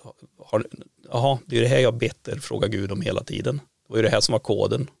yxskaft. Jaha, det är det här jag bett er fråga Gud om hela tiden. Det var ju det här som var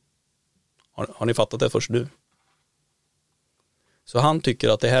koden. Har ni fattat det först nu? Så han tycker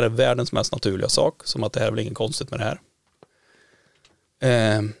att det här är världens mest naturliga sak, som att det här är väl inget konstigt med det här.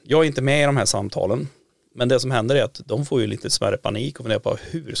 Jag är inte med i de här samtalen, men det som händer är att de får ju lite smärre panik och funderar på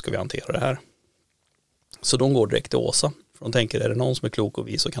hur ska vi hantera det här. Så de går direkt till Åsa. För de tänker, är det någon som är klok och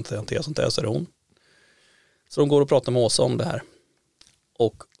vis och kan hantera sånt här så är det hon. Så de går och pratar med Åsa om det här.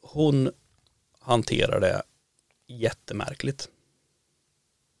 Och hon hanterar det jättemärkligt.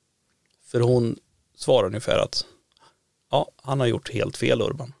 För hon svarar ungefär att ja, han har gjort helt fel,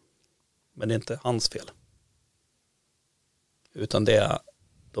 Urban. Men det är inte hans fel. Utan det är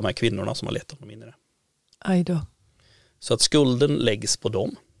de här kvinnorna som har lett honom in i det. Aj då. Så att skulden läggs på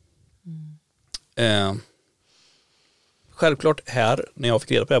dem. Självklart här, när jag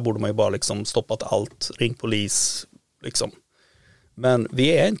fick reda på det här, borde man ju bara liksom stoppat allt, ring polis liksom. Men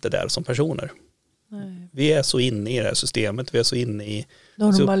vi är inte där som personer. Nej. Vi är så inne i det här systemet, vi är så inne i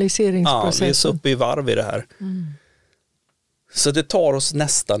normaliseringsprocessen. Ja, vi är så uppe i varv i det här. Så det tar oss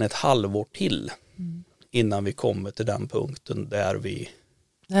nästan ett halvår till innan vi kommer till den punkten där vi...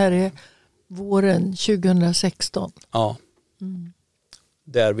 Det här är våren 2016. Ja.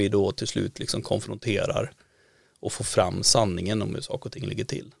 Där vi då till slut liksom konfronterar och får fram sanningen om hur saker och ting ligger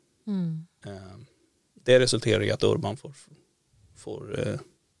till. Det resulterar i att Urban får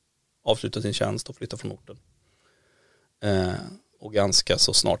avsluta sin tjänst och flytta från orten. Och ganska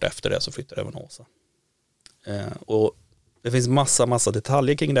så snart efter det så flyttar även Åsa. Och det finns massa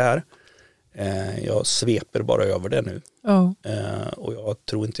detaljer kring det här. Jag sveper bara över det nu. Och jag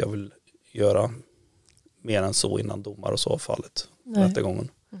tror inte jag vill göra mer än så innan domar och så fallet.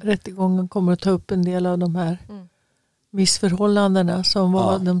 Rättegången. Rättegången kommer att ta upp en del av de här missförhållandena som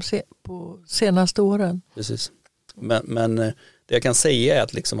var på senaste åren. Precis. Men det jag kan säga är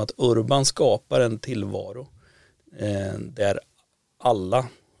att, liksom att Urban skapar en tillvaro där alla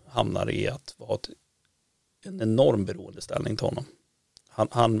hamnar i att ha en enorm beroendeställning till honom.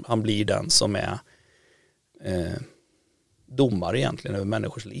 Han blir den som är domare egentligen över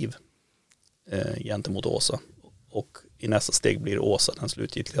människors liv gentemot Åsa. Och i nästa steg blir Åsa den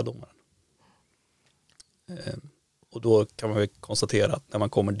slutgiltiga domaren. Och då kan man väl konstatera att när man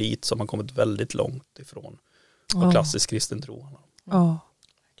kommer dit så har man kommit väldigt långt ifrån vad klassisk kristen tro handlar om. Ja,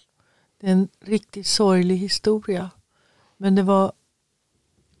 det är en riktigt sorglig historia. Men det var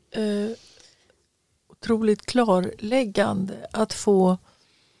otroligt klarläggande att få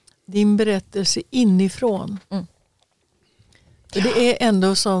din berättelse inifrån. För det är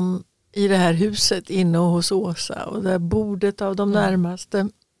ändå som i det här huset inne hos Åsa och där bordet av de närmaste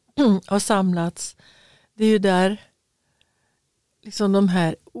har samlats. Det är ju där liksom de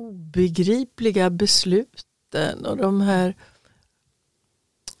här obegripliga besluten och de här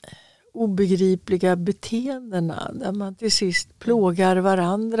obegripliga beteendena där man till sist plågar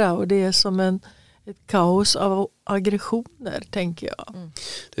varandra och det är som ett kaos av aggressioner, tänker jag. Mm.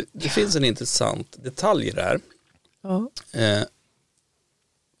 Det finns en intressant detalj där. Ja.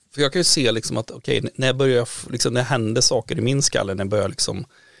 För jag kan ju se liksom att när det händer saker i min skalle, när jag börjar liksom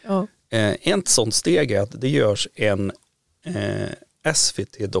ett sånt steg är att det görs en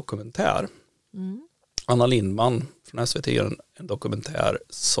SVT-dokumentär. Anna Lindman från SVT gör en dokumentär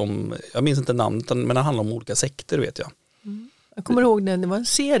som, jag minns inte namnet, men den handlar om olika sekter, vet jag. Jag kommer ihåg den, det var en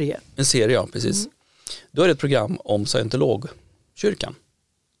serie. En serie, ja, precis. Då är det ett program om scientologkyrkan.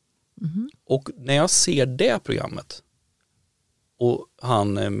 Och när jag ser det programmet, och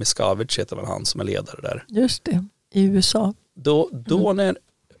han Miscavige heter väl han som är ledare där. Just det, i USA. Då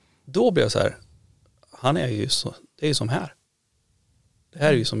blir jag så här, han är ju så, det är ju som här. Det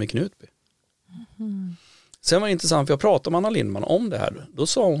här är ju som i Knutby. Sen var det intressant, för jag pratade med Anna Lindman om det här. Då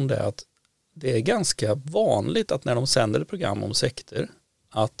sa hon det att det är ganska vanligt att när de sänder ett program om sekter,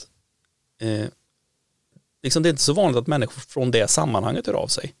 att liksom det är inte så vanligt att människor från det sammanhanget hör av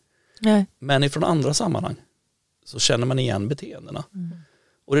sig. Nej. Men ifrån andra sammanhang så känner man igen beteendena.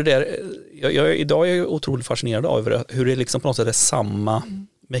 Och det där, idag är jag otroligt fascinerad av hur det liksom på något sätt är samma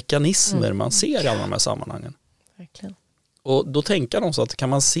mekanismer man ser i alla de här sammanhangen. Verkligen. Och då tänker de så att kan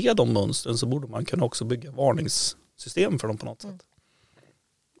man se de mönstren så borde man kunna också bygga varningssystem för dem på något sätt.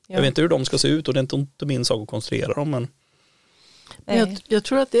 Ja. Jag vet inte hur de ska se ut och det är inte min sak att konstruera dem. Men... Jag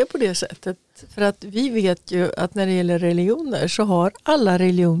tror att det är på det sättet. För att vi vet ju att när det gäller religioner så har alla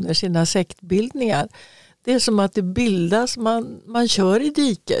religioner sina sektbildningar. Det är som att det bildas, man kör i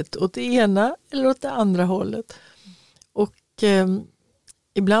diket åt det ena eller åt det andra hållet. Och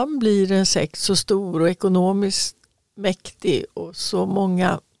ibland blir en sekt så stor och ekonomiskt mäktig och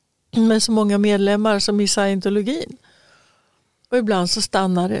med så många medlemmar som i scientologin. Och ibland så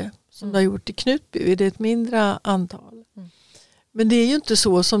stannar det som det har gjort i Knutby vid ett mindre antal. Men det är ju inte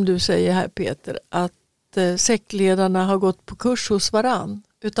så som du säger här, Peter, att sektledarna har gått på kurs hos varann.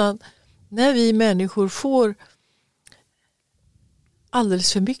 Utan när vi människor får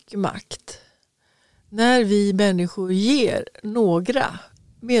alldeles för mycket makt, när vi människor ger några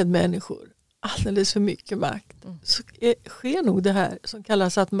medmänniskor alldeles för mycket makt, så sker nog det här som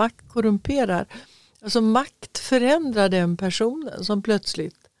kallas att makt korrumperar. Alltså makt förändrar den personen som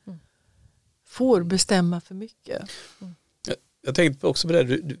plötsligt får bestämma för mycket. Jag tänkte också på det,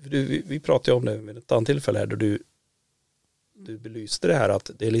 vi pratade om det vid ett annat tillfälle här, då du belyste det här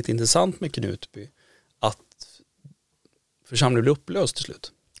att det är lite intressant med Knutby att församlingen blir upplöst till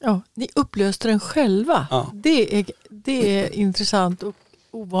slut. Ja, ni upplöste den själva. Ja. Det är intressant och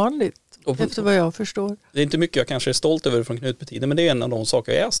ovanligt efter vad jag förstår. Det är inte mycket jag kanske är stolt över från Knutby-tiden, men det är en av de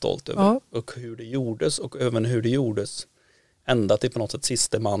saker jag är stolt över. Ja. Och hur det gjordes och även hur det gjordes ända till på något sätt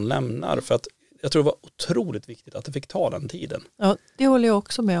sista man lämnar. För att jag tror det var otroligt viktigt att det fick ta den tiden. Ja, det håller jag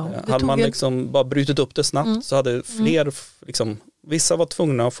också med om. Hade man liksom bara brutit upp det snabbt så hade fler, liksom, vissa var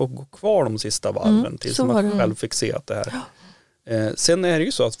tvungna att få gå kvar de sista varven tills man själv fick se att det här. Sen är det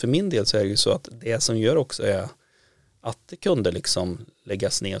ju så att för min del så är det ju så att det som gör också är att det kunde liksom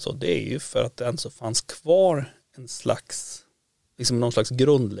läggas ner så, det är ju för att det ändå fanns kvar en slags, liksom någon slags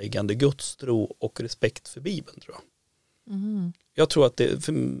grundläggande gudstro och respekt för Bibeln, tror jag. Jag tror att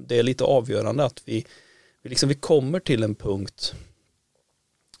det är lite avgörande att vi kommer till en punkt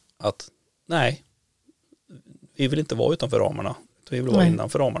att nej, vi vill inte vara utanför ramarna, vi vill vara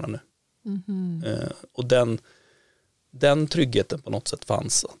innanför ramarna nu. Och den tryggheten på något sätt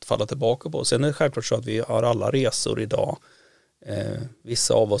fanns att falla tillbaka på. Sen är det självklart så att vi har alla resor idag.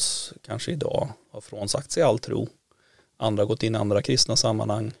 Vissa av oss kanske idag har frånsagt sig all tro. Andra har gått in i andra kristna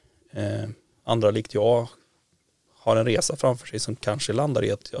sammanhang. Andra likt jag har en resa framför sig som kanske landar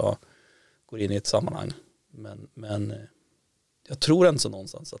i att jag går in i ett sammanhang. Men jag tror ändå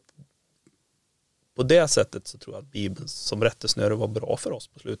någonstans att på det sättet så tror jag att Bibeln som rättesnöre var bra för oss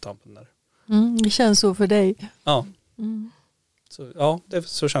på sluttampen där. Det känns så för dig. Ja. Så, ja,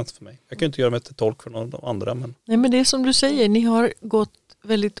 så känns det för mig. Jag kan inte göra mig till tolk för någon av de andra. Men... Nej, men det är som du säger, ni har gått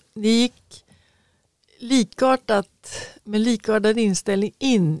ni gick med likartad inställning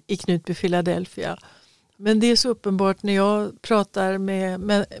in i Knutby Philadelphia. Men det är så uppenbart när jag pratar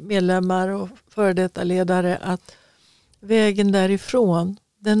med medlemmar och före detta ledare att vägen därifrån,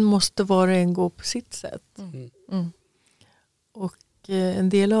 den måste var och en gå på sitt sätt. Och en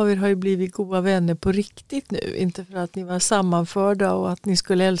del av er har ju blivit goda vänner på riktigt nu. Inte för att ni var sammanförda och att ni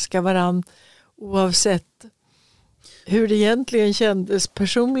skulle älska varann oavsett hur det egentligen kändes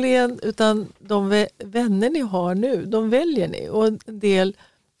personligen, utan de vänner ni har nu, de väljer ni. Och en del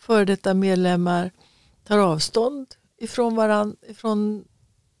före detta medlemmar tar avstånd ifrån varann, ifrån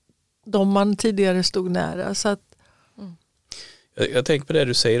de man tidigare stod nära. Så att... Jag tänker på det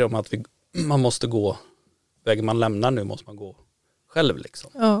du säger om att man måste gå vägen man lämnar nu, måste man gå själv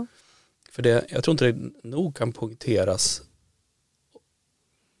liksom. Ja. För det, jag tror inte det nog kan poängteras.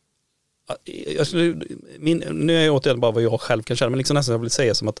 Nu är jag återigen bara vad jag själv kan känna, men liksom nästan jag vill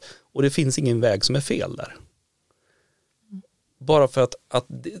säga som att, och det finns ingen väg som är fel där. Bara för att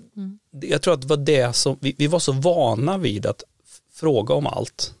jag tror att det var det som, vi var så vana vid att fråga om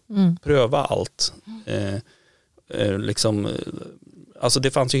allt, pröva allt. Liksom, alltså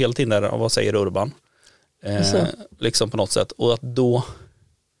det fanns ju hela tiden där, vad säger Urban? Liksom på något sätt. Och att då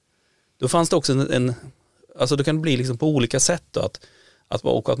fanns det också alltså det kan bli liksom på olika sätt då, att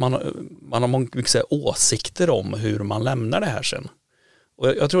man har mycket åsikter om hur man lämnar det här sen. Och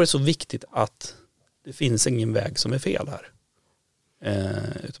jag tror det är så viktigt att det finns ingen väg som är fel här.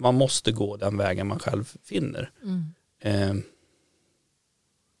 Utan man måste gå den vägen man själv finner.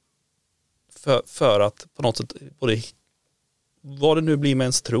 För att på något sätt, både vad det nu blir med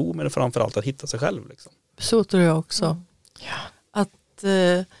ens tro, men framförallt att hitta sig själv. Liksom. Så tror jag också. Att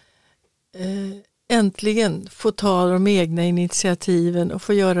äntligen få ta de egna initiativen och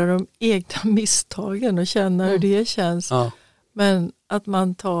få göra de egna misstagen och känna hur det känns. Ja. Men att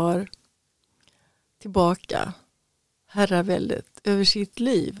man tar tillbaka herraväldet över sitt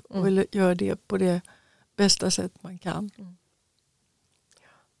liv och gör det på det bästa sätt man kan.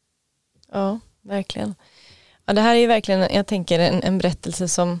 Ja, verkligen. Ja, det här är ju verkligen, jag tänker, en berättelse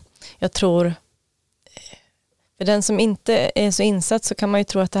som jag tror, för den som inte är så insatt så kan man ju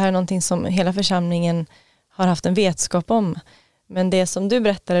tro att det här är någonting som hela församlingen har haft en vetskap om. Men det som du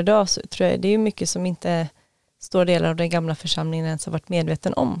berättar idag, så tror jag det är ju mycket som inte stora delar av den gamla församlingen ens har varit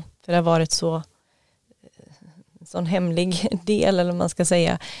medveten om. För det har varit så sån hemlig del, eller man ska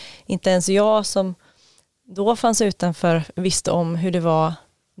säga. Inte ens jag som då fanns utanför visste om hur det var,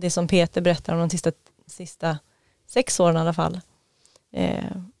 det som Peter berättar om de sista 6 åren i alla fall.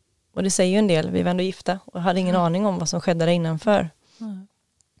 Och det säger ju en del, vi var ändå gifta och hade ingen aning om vad som skedde där innanför.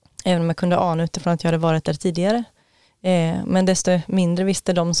 Även om jag kunde ana utifrån att jag hade varit där tidigare. Men desto mindre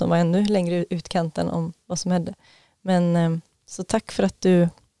visste de som var ännu längre utkanten om vad som hände. Men så tack för att du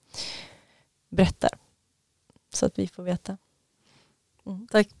berättar. Så att vi får veta.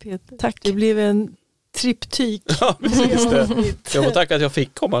 Tack Peter. Tack. Det blev en triptyk. Ja, precis det. Jag får tacka att jag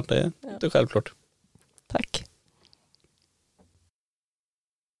fick komma. Det är självklart. Tack.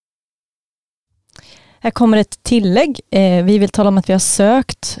 Här kommer ett tillägg. Vi vill tala om att vi har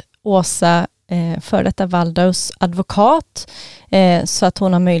sökt Åsa för detta Waldaus advokat så att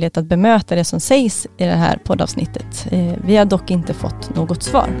hon har möjlighet att bemöta det som sägs i det här poddavsnittet. Vi har dock inte fått något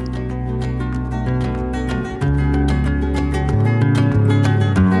svar.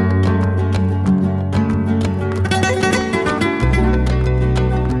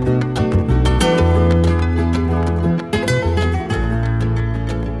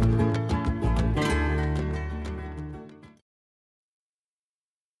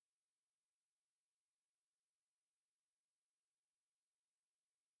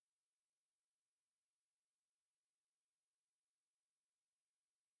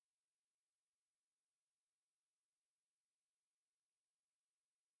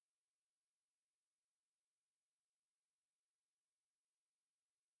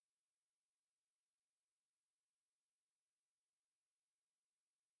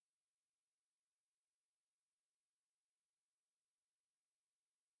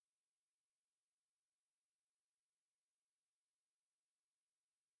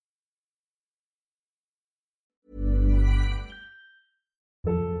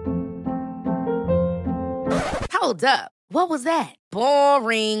 Hold up. What was that?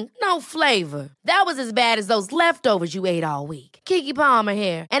 Boring. No flavor. That was as bad as those leftovers you ate all week. Keke Palmer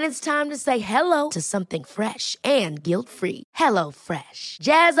here, and it's time to say hello to something fresh and guilt-free. Hello Fresh.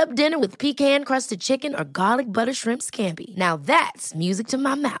 Jazz up dinner with pecan-crusted chicken or garlic butter shrimp scampi. Now that's music to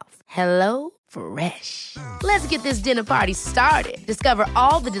my mouth. Hello Fresh. Let's get this dinner party started. Discover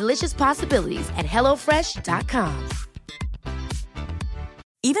all the delicious possibilities at hellofresh.com.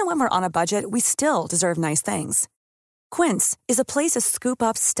 Even when we're on a budget, we still deserve nice things. Quince is a place to scoop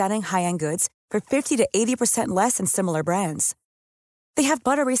up stunning high-end goods for 50 to 80% less than similar brands. They have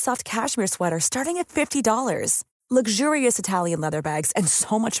buttery soft cashmere sweaters starting at $50, luxurious Italian leather bags, and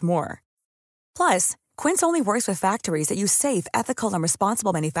so much more. Plus, Quince only works with factories that use safe, ethical, and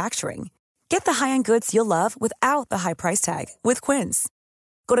responsible manufacturing. Get the high-end goods you'll love without the high price tag with Quince.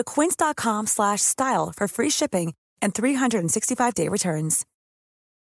 Go to quince.com/style for free shipping and 365-day returns.